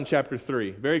 1 John chapter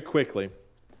 3, very quickly.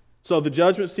 So the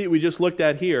judgment seat we just looked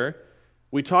at here,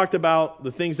 we talked about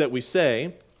the things that we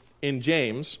say in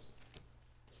James.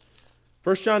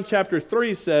 1 John chapter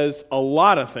 3 says a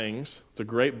lot of things. It's a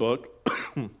great book.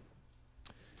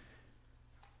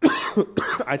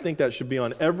 I think that should be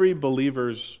on every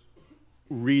believer's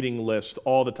reading list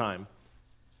all the time.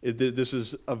 This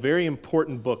is a very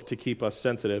important book to keep us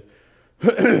sensitive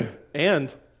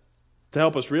and to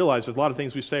help us realize there's a lot of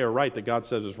things we say are right that God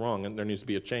says is wrong, and there needs to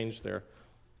be a change there.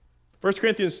 1 John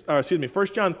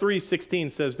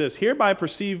 3:16 says this, hereby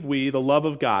perceive we the love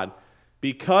of God,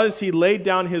 because he laid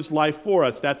down his life for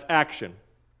us. That's action.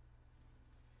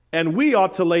 And we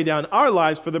ought to lay down our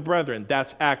lives for the brethren.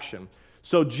 That's action.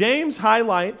 So James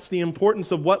highlights the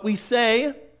importance of what we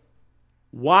say,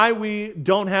 why we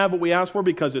don't have what we ask for,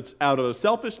 because it's out of a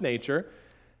selfish nature.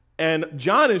 And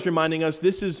John is reminding us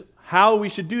this is how we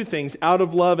should do things, out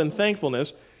of love and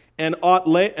thankfulness, and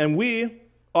we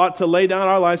ought to lay down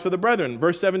our lives for the brethren.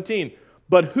 Verse 17,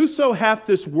 but whoso hath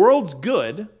this world's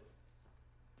good,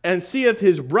 and seeth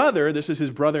his brother, this is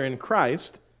his brother in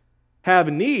Christ,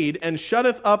 have need, and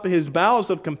shutteth up his bowels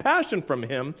of compassion from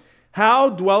him, how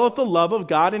dwelleth the love of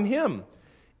God in him?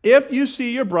 If you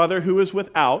see your brother who is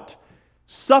without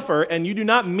suffer, and you do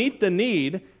not meet the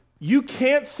need, you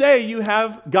can't say you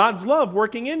have God's love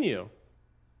working in you,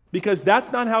 because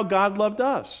that's not how God loved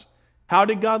us. How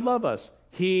did God love us?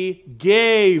 He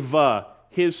gave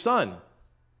his Son.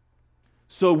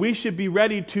 So we should be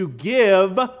ready to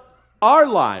give our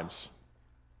lives,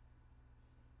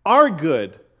 our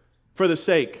good, for the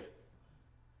sake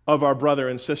of our brother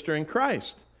and sister in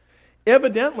Christ.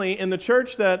 Evidently, in the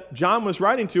church that John was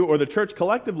writing to, or the church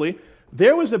collectively,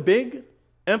 there was a big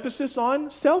emphasis on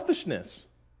selfishness.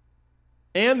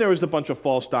 And there was a bunch of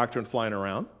false doctrine flying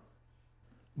around.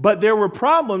 But there were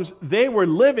problems. They were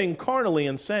living carnally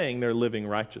and saying they're living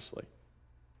righteously.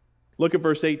 Look at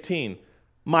verse 18.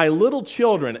 My little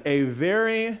children,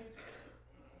 it's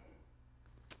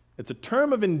a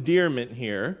term of endearment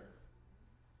here.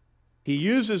 He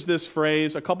uses this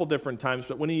phrase a couple different times,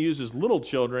 but when he uses little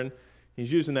children,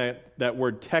 he's using that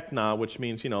word tekna, which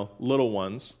means, little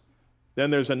ones.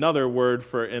 Then there's another word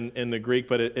for in the Greek,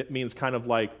 but it means kind of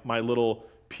like my little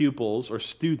pupils or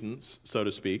students, so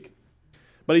to speak.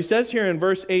 But he says here in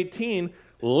verse 18,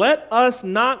 let us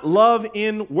not love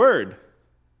in word,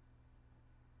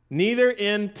 neither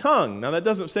in tongue. Now that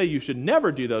doesn't say you should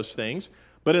never do those things,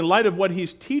 but in light of what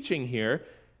he's teaching here,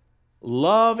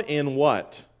 Love in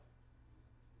what?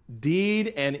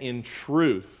 Deed and in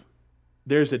truth.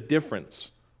 There's a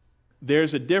difference.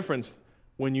 There's a difference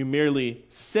when you merely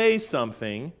say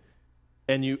something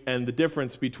and the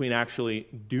difference between actually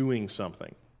doing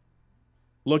something.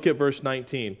 Look at verse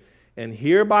 19. And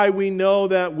hereby we know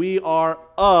that we are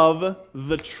of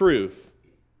the truth,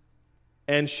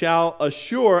 and shall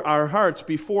assure our hearts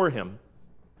before him.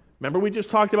 Remember we just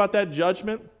talked about that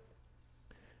judgment?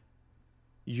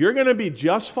 You're going to be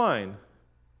just fine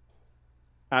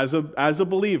as a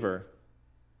believer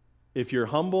if you're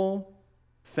humble,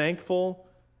 thankful,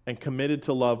 and committed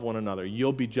to love one another.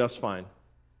 You'll be just fine.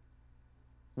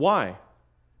 Why?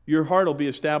 Your heart will be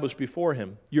established before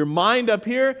him. Your mind up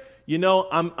here,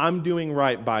 I'm doing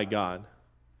right by God.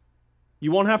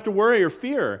 You won't have to worry or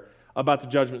fear about the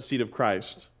judgment seat of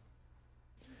Christ.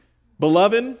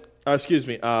 Beloved,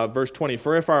 verse 20,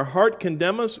 for if our heart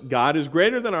condemn us, God is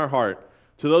greater than our heart.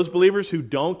 To those believers who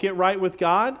don't get right with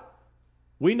God,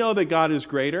 we know that God is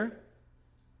greater.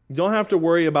 You don't have to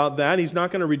worry about that. He's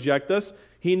not going to reject us.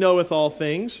 He knoweth all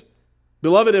things.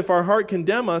 Beloved, if our heart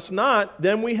condemn us not,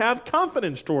 then we have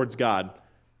confidence towards God.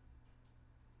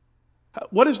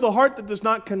 What is the heart that does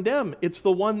not condemn? It's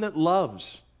the one that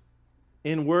loves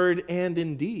in word and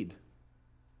in deed.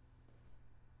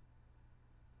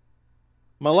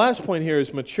 My last point here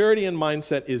is maturity in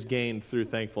mindset is gained through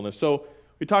thankfulness. So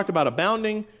we talked about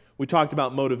abounding. We talked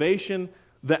about motivation.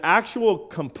 The actual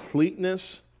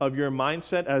completeness of your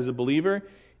mindset as a believer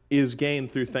is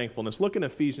gained through thankfulness. Look in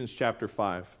Ephesians chapter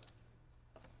 5.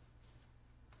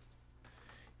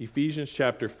 Ephesians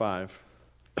chapter 5.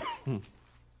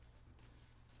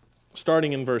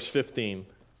 Starting in verse 15.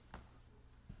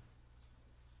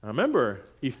 Now remember,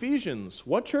 Ephesians,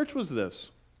 what church was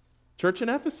this? Church in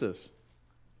Ephesus.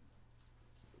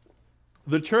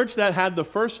 The church that had the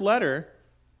first letter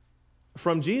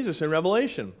from Jesus in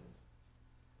Revelation.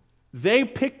 They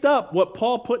picked up what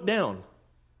Paul put down,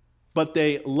 but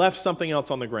they left something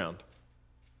else on the ground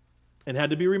and had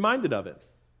to be reminded of it.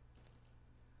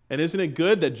 And isn't it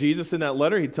good that Jesus in that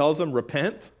letter, he tells them,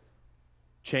 repent,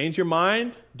 change your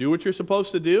mind, do what you're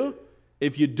supposed to do.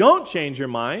 If you don't change your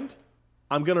mind,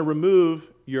 I'm going to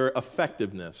remove your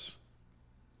effectiveness.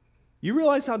 You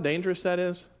realize how dangerous that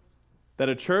is? That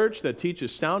a church that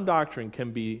teaches sound doctrine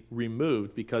can be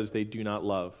removed because they do not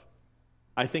love.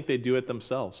 I think they do it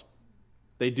themselves.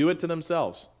 They do it to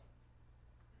themselves.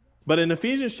 But in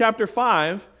Ephesians chapter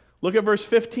 5, look at verse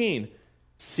 15.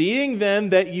 Seeing then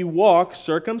that you walk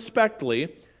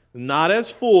circumspectly, not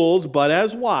as fools, but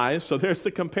as wise. So there's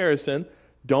the comparison.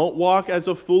 Don't walk as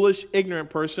a foolish, ignorant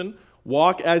person.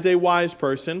 Walk as a wise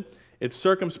person. It's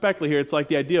circumspectly here. It's like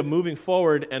the idea of moving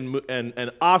forward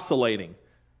and oscillating.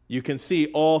 You can see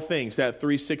all things, that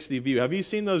 360 view. Have you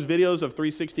seen those videos of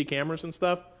 360 cameras and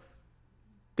stuff?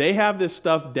 They have this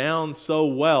stuff down so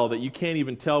well that you can't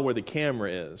even tell where the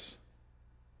camera is.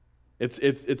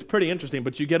 It's pretty interesting,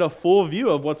 but you get a full view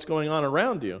of what's going on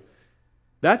around you.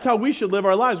 That's how we should live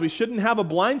our lives. We shouldn't have a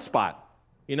blind spot.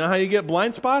 You know how you get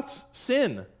blind spots?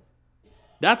 Sin.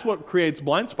 That's what creates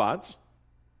blind spots.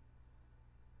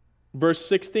 Verse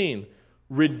 16,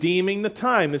 redeeming the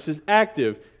time. This is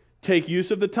active. Take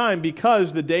use of the time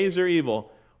because the days are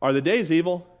evil. Are the days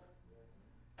evil?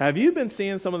 Have you been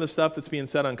seeing some of the stuff that's being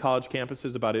said on college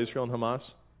campuses about Israel and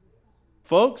Hamas?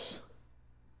 Folks,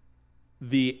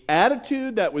 the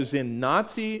attitude that was in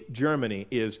Nazi Germany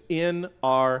is in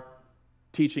our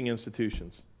teaching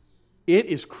institutions. It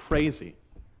is crazy.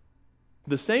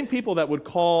 The same people that would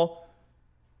call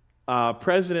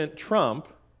President Trump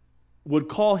would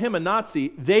call him a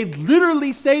Nazi, they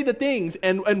literally say the things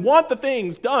and want the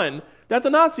things done that the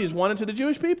Nazis wanted to the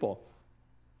Jewish people.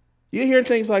 You hear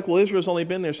things like, well, Israel's only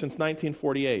been there since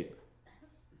 1948.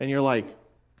 And you're like,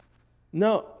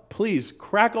 no, please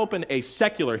crack open a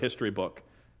secular history book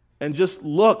and just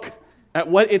look at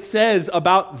what it says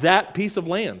about that piece of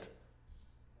land.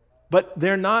 But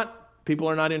people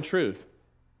are not in truth.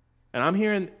 And I'm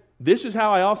hearing, this is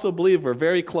how I also believe we're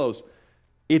very close.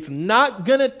 It's not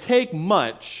going to take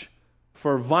much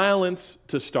for violence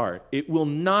to start. It will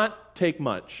not take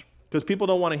much because people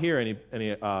don't want to hear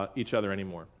each other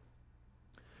anymore.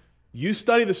 You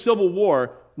study the Civil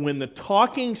War, when the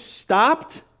talking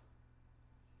stopped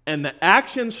and the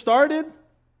action started,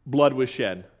 blood was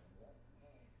shed.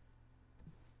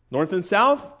 North and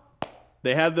South,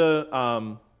 they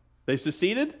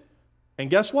seceded, and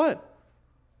guess what?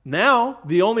 Now,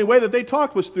 the only way that they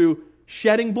talked was through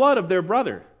shedding blood of their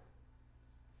brother.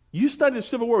 You study the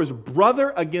Civil War, it was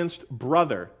brother against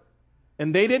brother.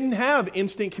 And they didn't have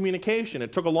instant communication.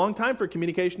 It took a long time for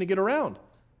communication to get around.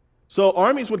 So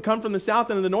armies would come from the south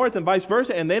and the north and vice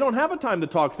versa, and they don't have a time to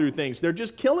talk through things. They're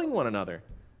just killing one another.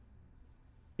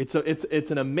 It's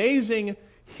an amazing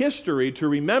history to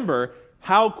remember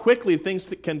how quickly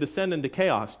things can descend into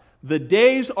chaos. The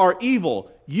days are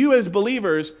evil. You as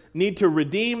believers need to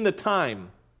redeem the time.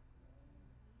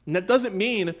 And that doesn't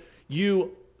mean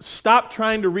you stop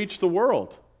trying to reach the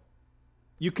world.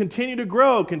 You continue to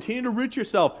grow, continue to root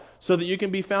yourself so that you can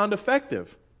be found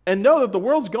effective. And know that the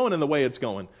world's going in the way it's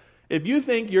going. If you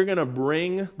think you're going to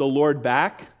bring the Lord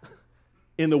back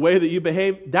in the way that you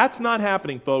behave, that's not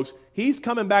happening, folks. He's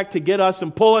coming back to get us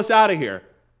and pull us out of here.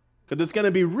 Because it's going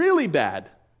to be really bad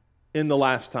in the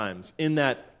last times, in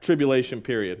that tribulation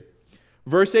period.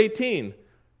 Verse 18,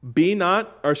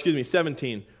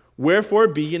 17. Wherefore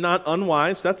be ye not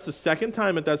unwise. That's the second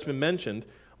time that's been mentioned.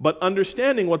 But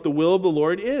understanding what the will of the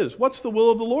Lord is. What's the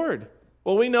will of the Lord?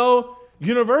 Well, we know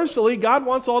universally God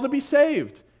wants all to be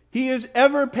saved. He is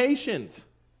ever patient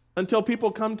until people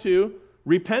come to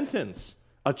repentance,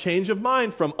 a change of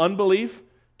mind from unbelief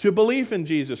to belief in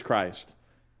Jesus Christ.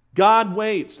 God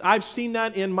waits. I've seen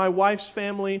that in my wife's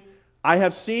family. I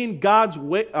have seen God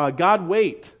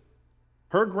wait.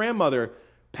 Her grandmother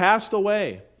passed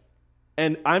away.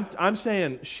 And I'm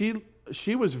saying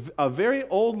she was a very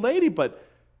old lady, but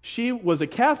she was a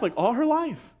Catholic all her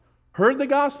life. Heard the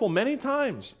gospel many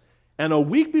times. And a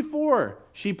week before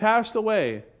she passed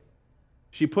away,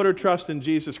 she put her trust in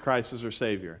Jesus Christ as her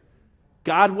Savior.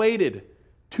 God waited.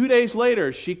 2 days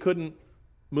later, she couldn't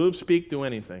move, speak, do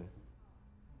anything.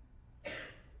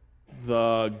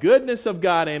 The goodness of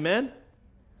God, amen?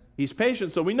 He's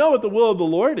patient. So we know what the will of the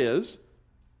Lord is.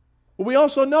 But we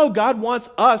also know God wants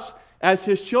us as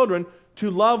His children to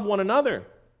love one another.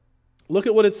 Look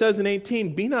at what it says in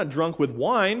 18. Be not drunk with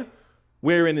wine,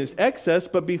 wherein is excess,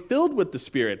 but be filled with the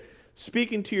Spirit,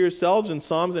 speaking to yourselves in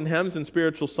psalms and hymns and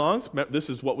spiritual songs. This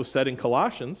is what was said in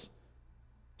Colossians.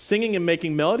 Singing and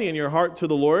making melody in your heart to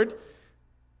the Lord.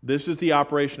 This is the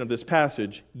operation of this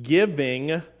passage.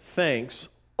 Giving thanks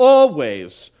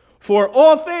always for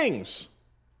all things.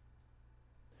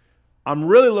 I'm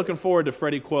really looking forward to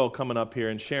Freddie Coyle coming up here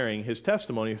and sharing his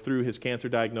testimony through his cancer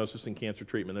diagnosis and cancer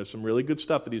treatment. There's some really good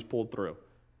stuff that he's pulled through.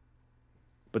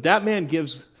 But that man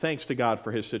gives thanks to God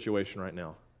for his situation right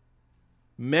now.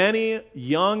 Many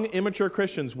young, immature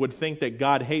Christians would think that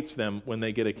God hates them when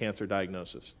they get a cancer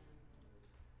diagnosis.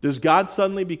 Does God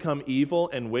suddenly become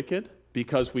evil and wicked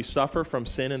because we suffer from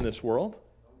sin in this world?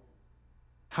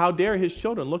 How dare His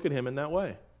children look at Him in that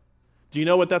way? Do you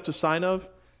know what that's a sign of?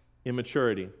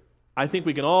 Immaturity. I think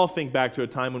we can all think back to a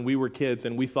time when we were kids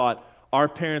and we thought our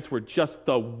parents were just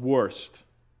the worst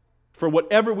for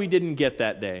whatever we didn't get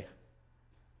that day.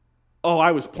 Oh,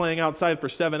 I was playing outside for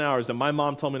 7 hours and my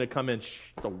mom told me to come in. Shh,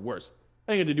 the worst.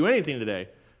 I didn't get to do anything today.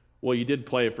 Well, you did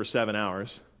play for 7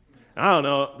 hours. I don't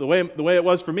know, the way it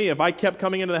was for me, if I kept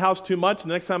coming into the house too much, the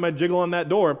next time I jiggle on that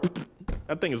door,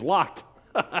 that thing is locked.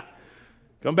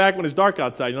 Come back when it's dark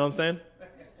outside, you know what I'm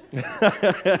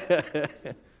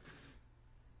saying?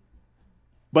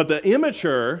 But the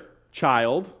immature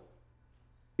child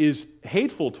is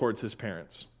hateful towards his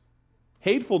parents,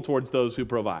 hateful towards those who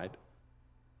provide.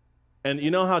 And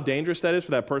you know how dangerous that is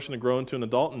for that person to grow into an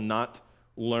adult and not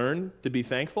learn to be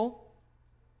thankful?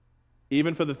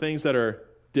 Even for the things that are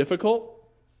difficult?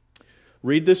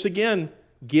 Read this again.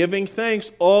 Giving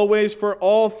thanks always for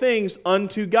all things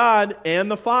unto God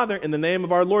and the Father in the name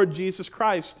of our Lord Jesus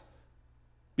Christ.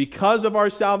 Because of our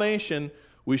salvation,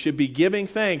 we should be giving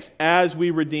thanks as we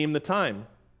redeem the time.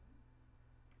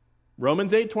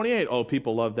 Romans 8:28. Oh,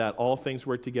 people love that. All things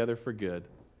work together for good.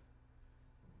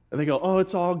 And they go, oh,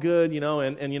 it's all good, and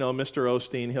Mr.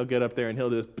 Osteen, he'll get up there and he'll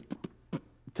just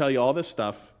tell you all this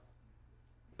stuff.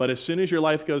 But as soon as your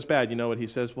life goes bad, you know what he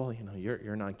says? Well,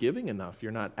 you're not giving enough.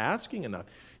 You're not asking enough.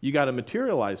 You got to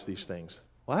materialize these things.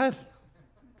 What?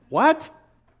 What?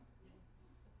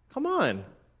 Come on.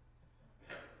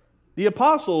 The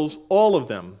apostles, all of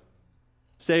them,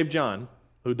 save John,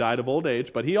 who died of old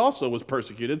age, but he also was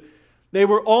persecuted. They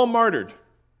were all martyred.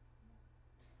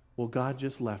 Well, God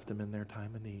just left them in their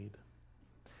time of need.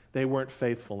 They weren't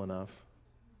faithful enough.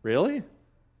 Really?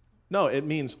 No, it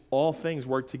means all things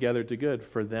work together to good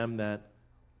for them that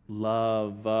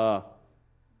love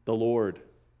the Lord.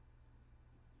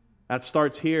 That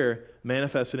starts here,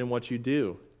 manifested in what you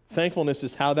do. Thankfulness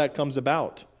is how that comes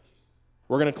about.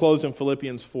 We're going to close in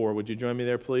Philippians 4. Would you join me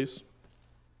there, please?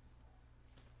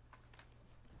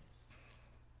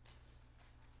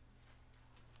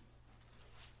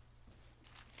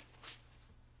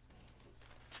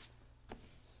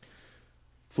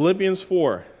 Philippians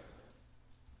 4,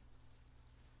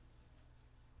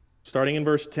 starting in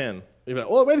verse 10. You're like,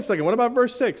 oh, wait a second, what about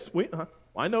verse 6?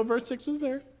 I know verse 6 was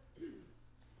there.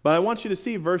 But I want you to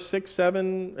see verse 6,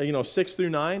 7, 6 through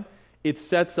 9, it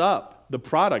sets up the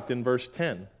product in verse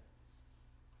 10.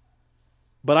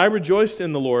 But I rejoiced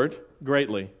in the Lord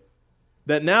greatly,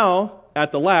 that now,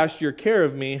 at the last, your care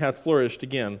of me hath flourished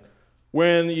again,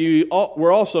 when you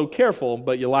were also careful,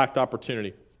 but you lacked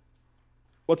opportunity.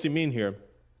 What's he mean here?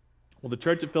 Well, the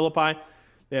church at Philippi,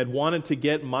 they had wanted to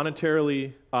get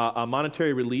monetary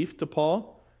relief to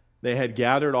Paul. They had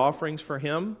gathered offerings for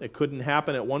him. It couldn't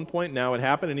happen at one point. Now it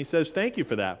happened, and he says, thank you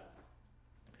for that.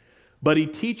 But he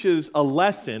teaches a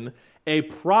lesson, a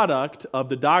product of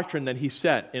the doctrine that he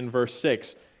set in verse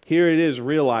 6. Here it is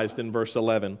realized in verse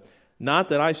 11. Not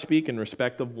that I speak in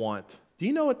respect of want. Do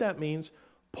you know what that means?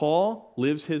 Paul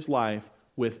lives his life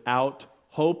without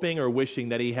hoping or wishing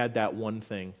that he had that one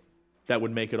thing that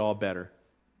would make it all better.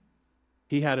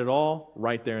 He had it all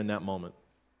right there in that moment.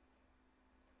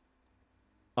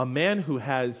 A man who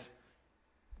has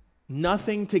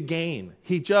nothing to gain.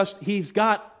 He's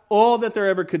got all that there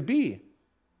ever could be.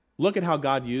 Look at how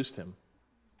God used him.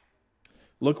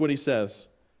 Look what he says.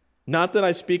 Not that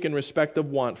I speak in respect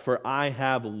of want, for I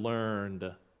have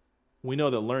learned. We know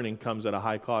that learning comes at a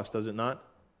high cost, does it not?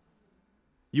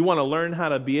 You want to learn how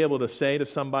to be able to say to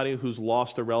somebody who's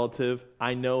lost a relative,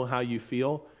 I know how you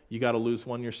feel. You got to lose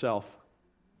one yourself.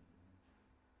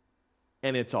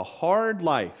 And it's a hard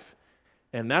life.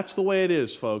 And that's the way it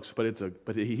is, folks, but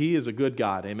he is a good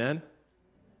God. Amen?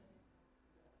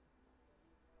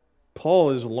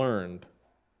 Paul has learned,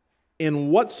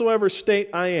 in whatsoever state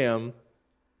I am,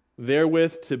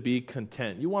 therewith to be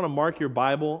content. You want to mark your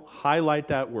Bible? Highlight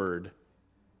that word,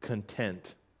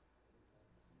 content.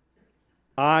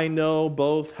 I know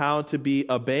both how to be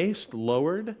abased,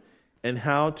 lowered, and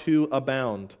how to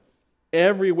abound.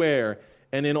 Everywhere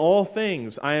and in all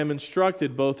things I am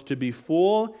instructed both to be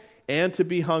full and to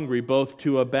be hungry, both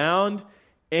to abound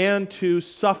and to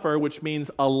suffer, which means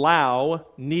allow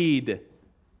need.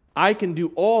 I can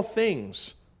do all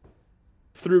things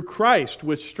through Christ,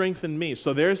 which strengthened me.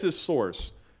 So there's this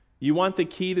source. You want the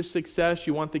key to success,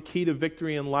 you want the key to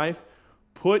victory in life,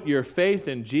 put your faith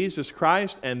in Jesus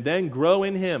Christ and then grow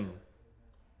in Him.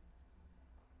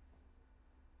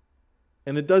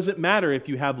 And it doesn't matter if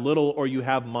you have little or you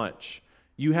have much.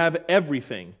 You have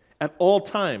everything at all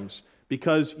times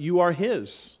because you are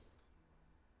His.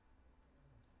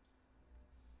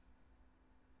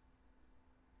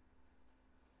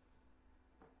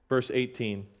 Verse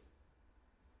 18.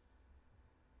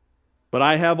 But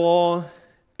I have all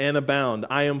and abound.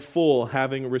 I am full,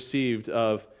 having received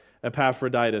of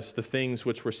Epaphroditus the things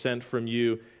which were sent from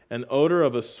you, an odor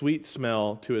of a sweet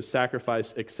smell to a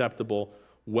sacrifice acceptable,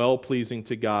 well-pleasing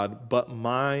to God. But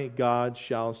my God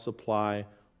shall supply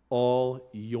all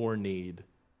your need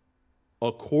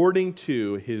according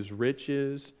to His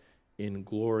riches in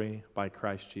glory by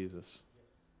Christ Jesus.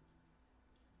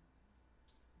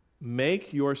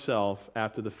 Make yourself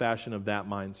after the fashion of that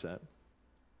mindset.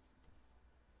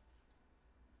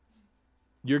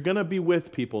 You're going to be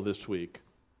with people this week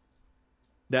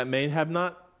that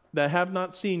have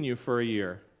not seen you for a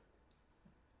year.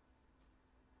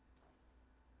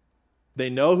 They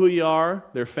know who you are,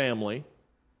 they're family.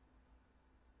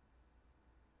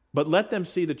 But let them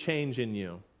see the change in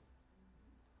you.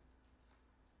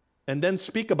 And then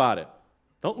speak about it.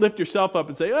 Don't lift yourself up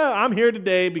and say, oh, I'm here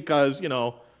today because,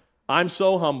 I'm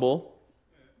so humble.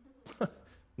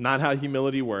 Not how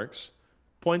humility works.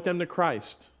 Point them to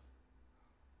Christ.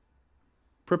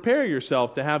 Prepare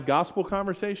yourself to have gospel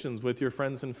conversations with your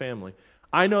friends and family.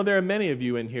 I know there are many of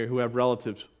you in here who have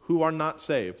relatives who are not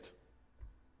saved.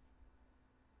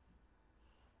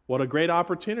 What a great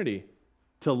opportunity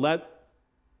to let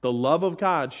the love of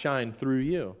God shine through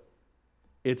you.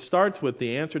 It starts with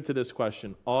the answer to this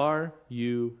question: are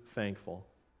you thankful?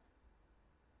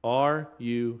 Are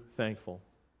you thankful?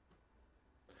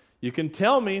 You can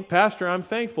tell me, Pastor, I'm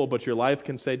thankful, but your life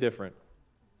can say different.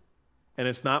 And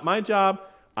it's not my job.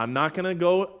 I'm not going to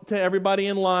go to everybody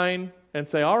in line and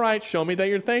say, all right, show me that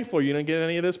you're thankful. You didn't get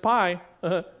any of this pie.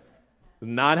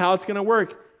 Not how it's going to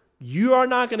work. You are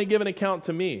not going to give an account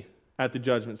to me at the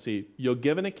judgment seat. You'll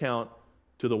give an account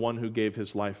to the one who gave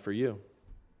his life for you.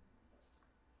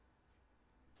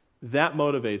 That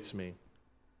motivates me.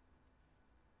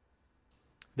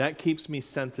 That keeps me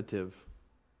sensitive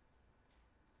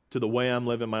to the way I'm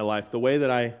living my life, the way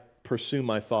that I pursue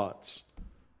my thoughts,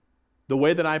 the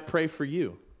way that I pray for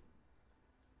you.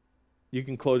 You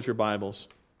can close your Bibles.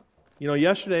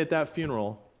 Yesterday at that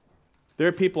funeral, there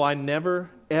are people I never,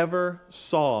 ever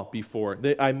saw before.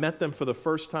 I met them for the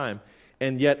first time,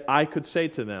 and yet I could say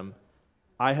to them,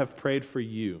 I have prayed for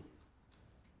you.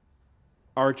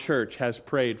 our church has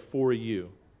prayed for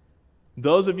you.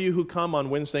 Those of you who come on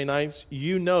Wednesday nights,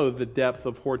 you know the depth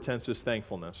of Hortense's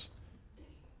thankfulness.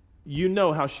 You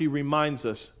know how she reminds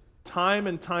us time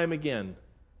and time again.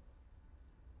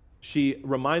 She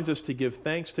reminds us to give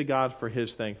thanks to God for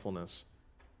His thankfulness.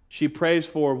 She prays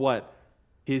for what?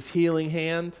 His healing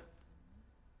hand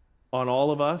on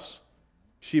all of us.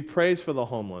 She prays for the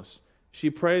homeless. She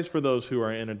prays for those who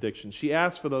are in addiction. She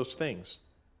asks for those things.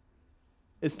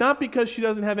 It's not because she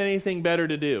doesn't have anything better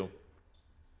to do.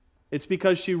 It's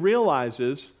because she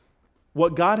realizes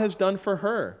what God has done for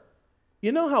her.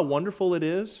 You know how wonderful it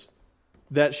is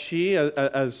that she,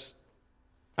 as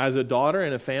a daughter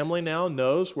in a family now,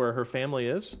 knows where her family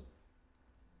is?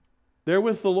 They're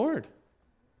with the Lord.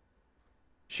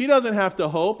 She doesn't have to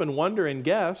hope and wonder and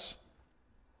guess.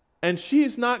 And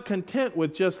she's not content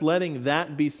with just letting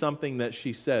that be something that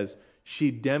she says. She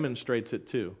demonstrates it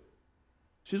too.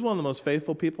 She's one of the most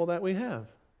faithful people that we have.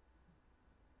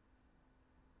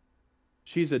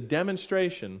 She's a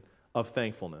demonstration of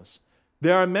thankfulness.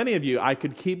 There are many of you, I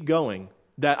could keep going,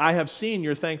 that I have seen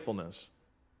your thankfulness.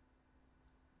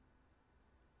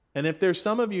 And if there's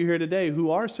some of you here today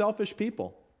who are selfish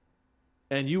people,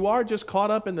 and you are just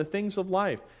caught up in the things of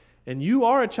life, and you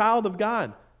are a child of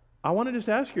God, I want you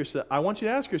to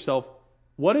ask yourself,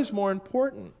 what is more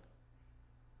important?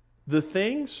 The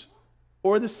things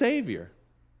or the Savior?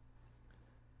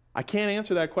 I can't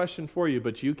answer that question for you,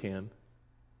 but you can.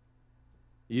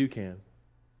 You can.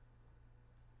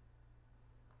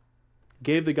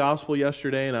 Gave the gospel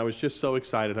yesterday, and I was just so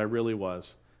excited. I really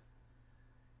was.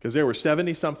 Because there were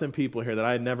 70-something people here that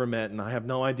I had never met, and I have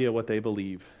no idea what they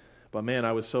believe. But man,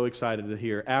 I was so excited to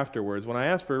hear afterwards. When I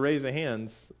asked for a raise of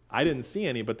hands, I didn't see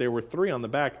any, but there were 3 on the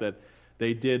back that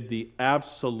they did the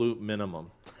absolute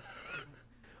minimum.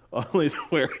 Only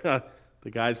where the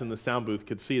guys in the sound booth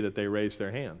could see that they raised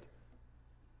their hand.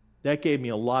 That gave me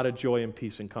a lot of joy and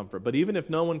peace and comfort. But even if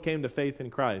no one came to faith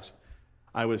in Christ,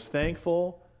 I was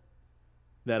thankful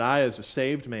that I, as a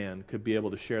saved man, could be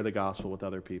able to share the gospel with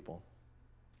other people.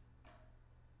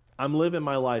 I'm living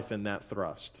my life in that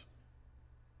thrust.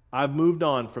 I've moved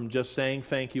on from just saying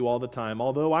thank you all the time.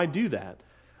 Although I do that,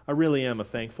 I really am a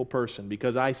thankful person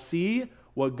because I see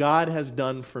what God has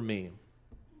done for me.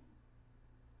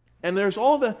 And there's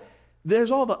all the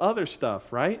other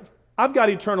stuff, right? I've got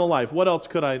eternal life. What else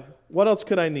could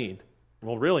I need?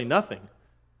 Well, really nothing.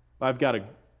 I've got a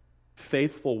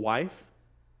faithful wife.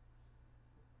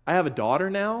 I have a daughter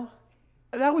now.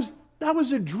 That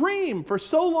was a dream for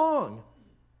so long.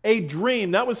 A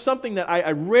dream. That was something that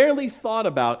I rarely thought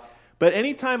about, but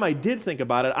anytime I did think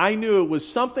about it, I knew it was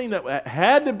something that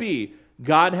had to be.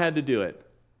 God had to do it.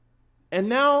 And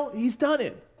now He's done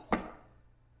it.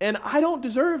 And I don't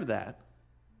deserve that.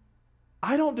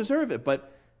 I don't deserve it,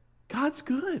 but God's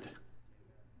good.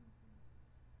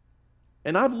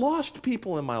 And I've lost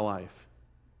people in my life.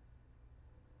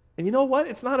 And you know what?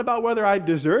 It's not about whether I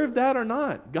deserve that or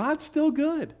not. God's still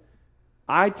good.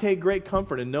 I take great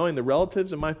comfort in knowing the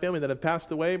relatives in my family that have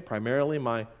passed away, primarily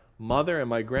my mother and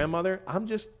my grandmother. I'm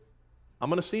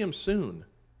going to see them soon.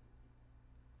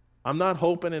 I'm not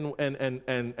hoping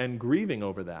and grieving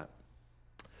over that.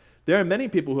 There are many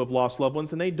people who have lost loved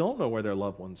ones and they don't know where their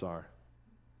loved ones are.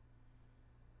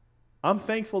 I'm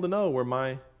thankful to know where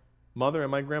my mother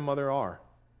and my grandmother are.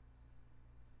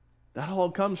 That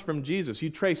all comes from Jesus. You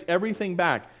trace everything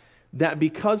back. That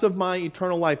because of my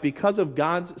eternal life, because of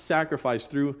God's sacrifice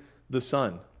through the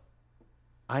Son,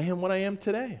 I am what I am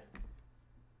today.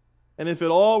 And if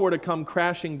it all were to come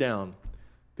crashing down,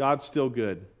 God's still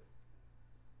good.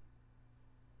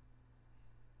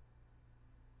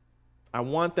 I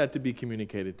want that to be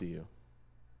communicated to you.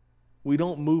 We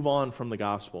don't move on from the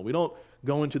gospel. We don't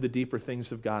go into the deeper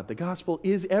things of God. The gospel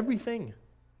is everything.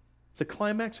 It's a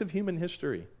climax of human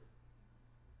history.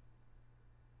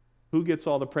 Who gets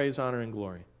all the praise, honor, and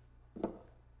glory?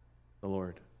 The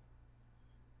Lord.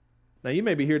 Now, you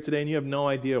may be here today and you have no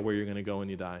idea where you're going to go when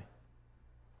you die.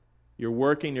 You're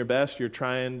working your best, you're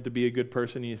trying to be a good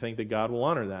person, and you think that God will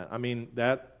honor that. I mean,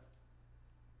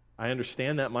 I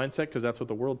understand that mindset because that's what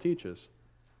the world teaches.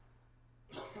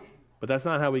 But that's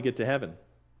not how we get to heaven.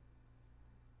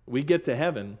 We get to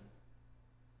heaven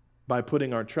by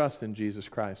putting our trust in Jesus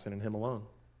Christ and in Him alone.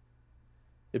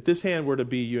 If this hand were to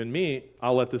be you and me,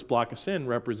 I'll let this block of sin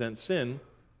represent sin.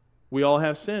 We all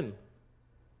have sin.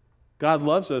 God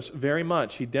loves us very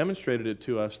much. He demonstrated it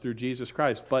to us through Jesus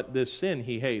Christ. But this sin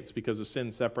He hates because the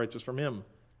sin separates us from Him.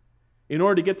 In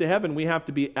order to get to heaven, we have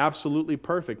to be absolutely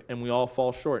perfect, and we all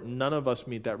fall short. None of us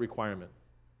meet that requirement.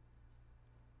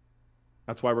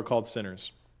 That's why we're called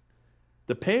sinners.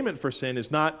 The payment for sin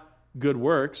is not good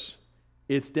works,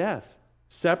 it's death.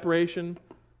 Separation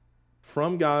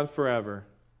from God forever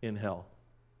in hell.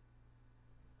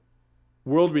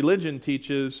 World religion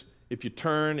teaches if you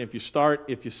turn, if you start,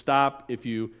 if you stop, if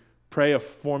you pray a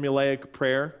formulaic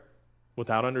prayer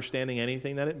without understanding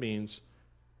anything that it means,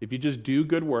 if you just do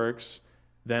good works,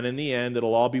 then in the end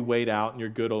it'll all be weighed out and your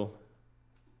good will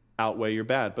outweigh your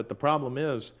bad. But the problem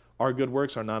is, our good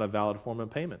works are not a valid form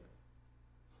of payment.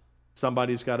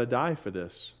 Somebody's got to die for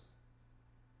this.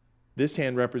 This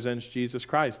hand represents Jesus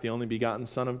Christ, the only begotten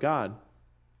Son of God.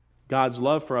 God's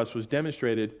love for us was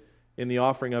demonstrated in the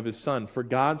offering of His Son. For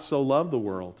God so loved the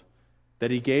world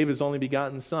that He gave His only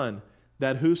begotten Son,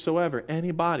 that whosoever,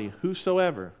 anybody,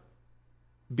 whosoever,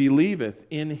 believeth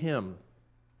in Him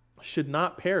should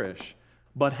not perish,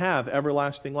 but have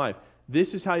everlasting life.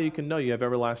 This is how you can know you have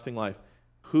everlasting life.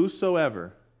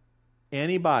 Whosoever,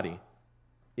 anybody,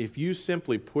 if you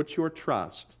simply put your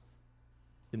trust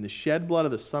in the shed blood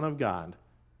of the Son of God,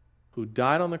 who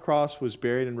died on the cross, was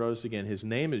buried, and rose again. His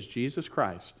name is Jesus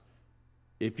Christ.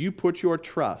 If you put your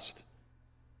trust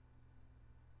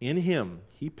in Him,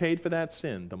 He paid for that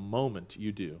sin the moment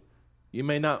you do. You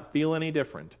may not feel any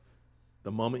different.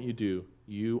 The moment you do,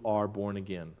 you are born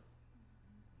again.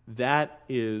 That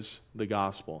is the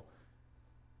gospel.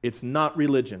 It's not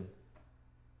religion.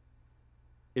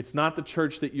 It's not the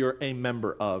church that you're a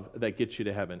member of that gets you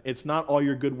to heaven. It's not all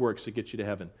your good works that get you to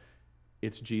heaven.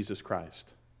 It's Jesus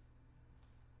Christ.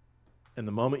 And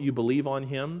the moment you believe on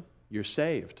Him, you're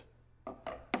saved.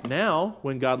 Now,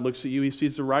 when God looks at you, He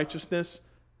sees the righteousness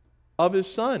of His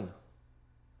Son.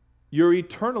 You're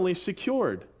eternally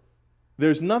secured.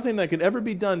 There's nothing that could ever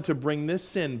be done to bring this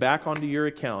sin back onto your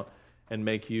account and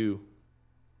make you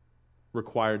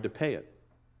required to pay it.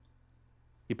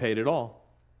 He paid it all.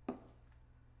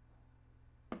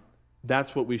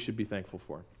 That's what we should be thankful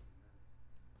for.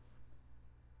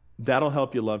 That'll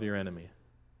help you love your enemy.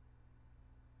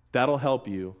 That'll help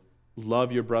you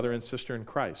love your brother and sister in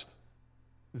Christ.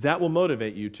 That will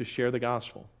motivate you to share the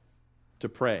gospel, to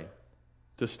pray,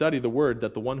 to study the word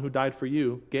that the one who died for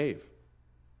you gave.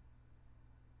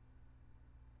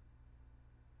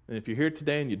 And if you're here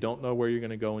today and you don't know where you're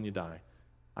going to go when you die,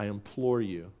 I implore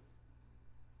you,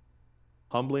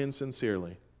 humbly and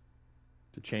sincerely,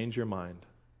 to change your mind.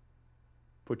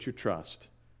 Put your trust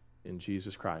in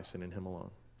Jesus Christ and in Him alone.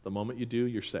 The moment you do,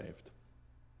 you're saved.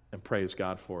 And praise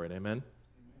God for it. Amen?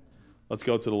 Let's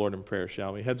go to the Lord in prayer,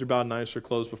 shall we? Heads are bowed and eyes are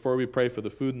closed. Before we pray for the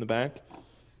food in the back,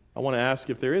 I want to ask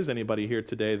if there is anybody here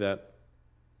today that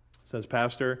says,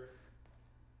 Pastor,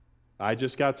 I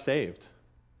just got saved.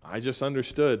 I just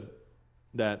understood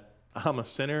that I'm a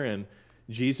sinner and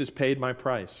Jesus paid my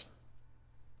price.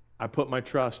 I put my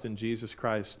trust in Jesus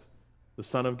Christ, the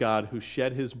Son of God, who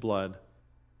shed His blood,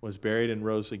 was buried and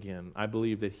rose again. I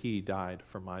believe that He died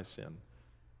for my sin.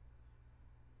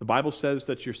 The Bible says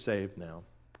that you're saved now,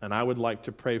 and I would like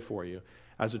to pray for you.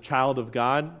 As a child of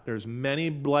God, there's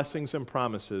many blessings and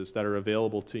promises that are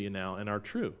available to you now and are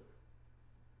true.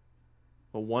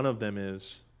 But one of them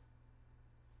is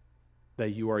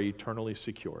that you are eternally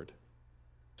secured.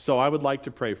 So I would like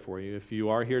to pray for you. If you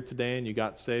are here today and you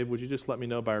got saved, would you just let me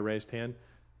know by a raised hand?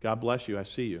 God bless you. I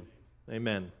see you.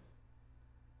 Amen.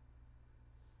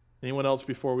 Anyone else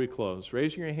before we close?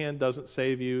 Raising your hand doesn't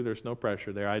save you. There's no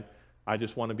pressure there. I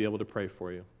just want to be able to pray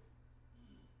for you.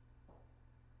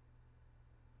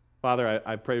 Father,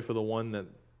 I pray for the one that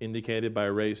indicated by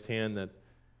a raised hand that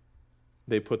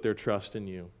they put their trust in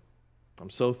you.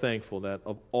 I'm so thankful that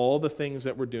of all the things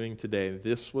that we're doing today,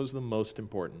 this was the most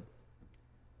important.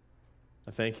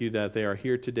 I thank you that they are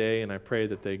here today, and I pray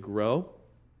that they grow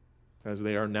as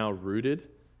they are now rooted.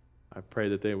 I pray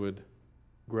that they would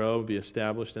grow, be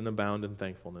established, and abound in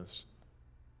thankfulness.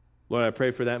 Lord, I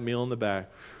pray for that meal in the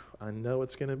back. I know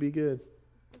it's going to be good.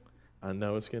 I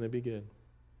know it's going to be good.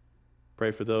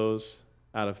 Pray for those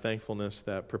out of thankfulness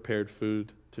that prepared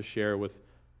food to share with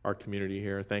our community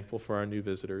here. Thankful for our new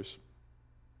visitors.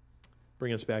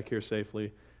 Bring us back here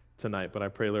safely tonight. But I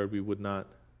pray, Lord, we would not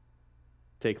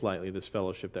take lightly this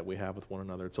fellowship that we have with one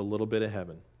another. It's a little bit of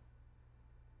heaven.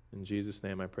 In Jesus'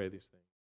 name I pray these things.